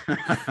rebrand.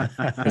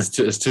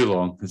 It's too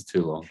long. It's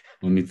too long.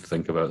 We'll need to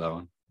think about that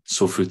one.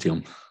 So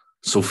Footium.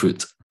 So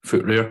Foot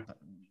rare.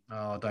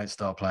 Oh, don't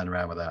start playing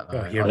around with that.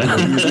 Oh, you're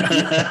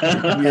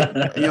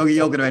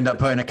going to end up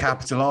putting a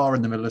capital R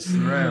in the middle of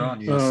Sorare,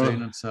 aren't you?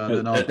 Soon, and so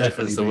then I'll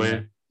definitely it's the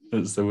way.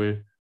 It's the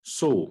way.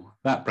 So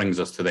that brings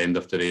us to the end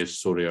of today's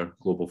Sorare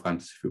Global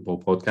Fantasy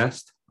Football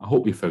podcast. I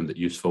hope you found it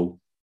useful.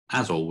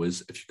 As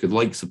always, if you could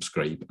like,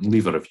 subscribe, and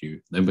leave a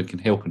review, then we can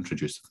help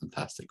introduce the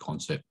fantastic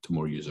concept to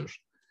more users.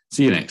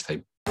 See you next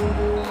time.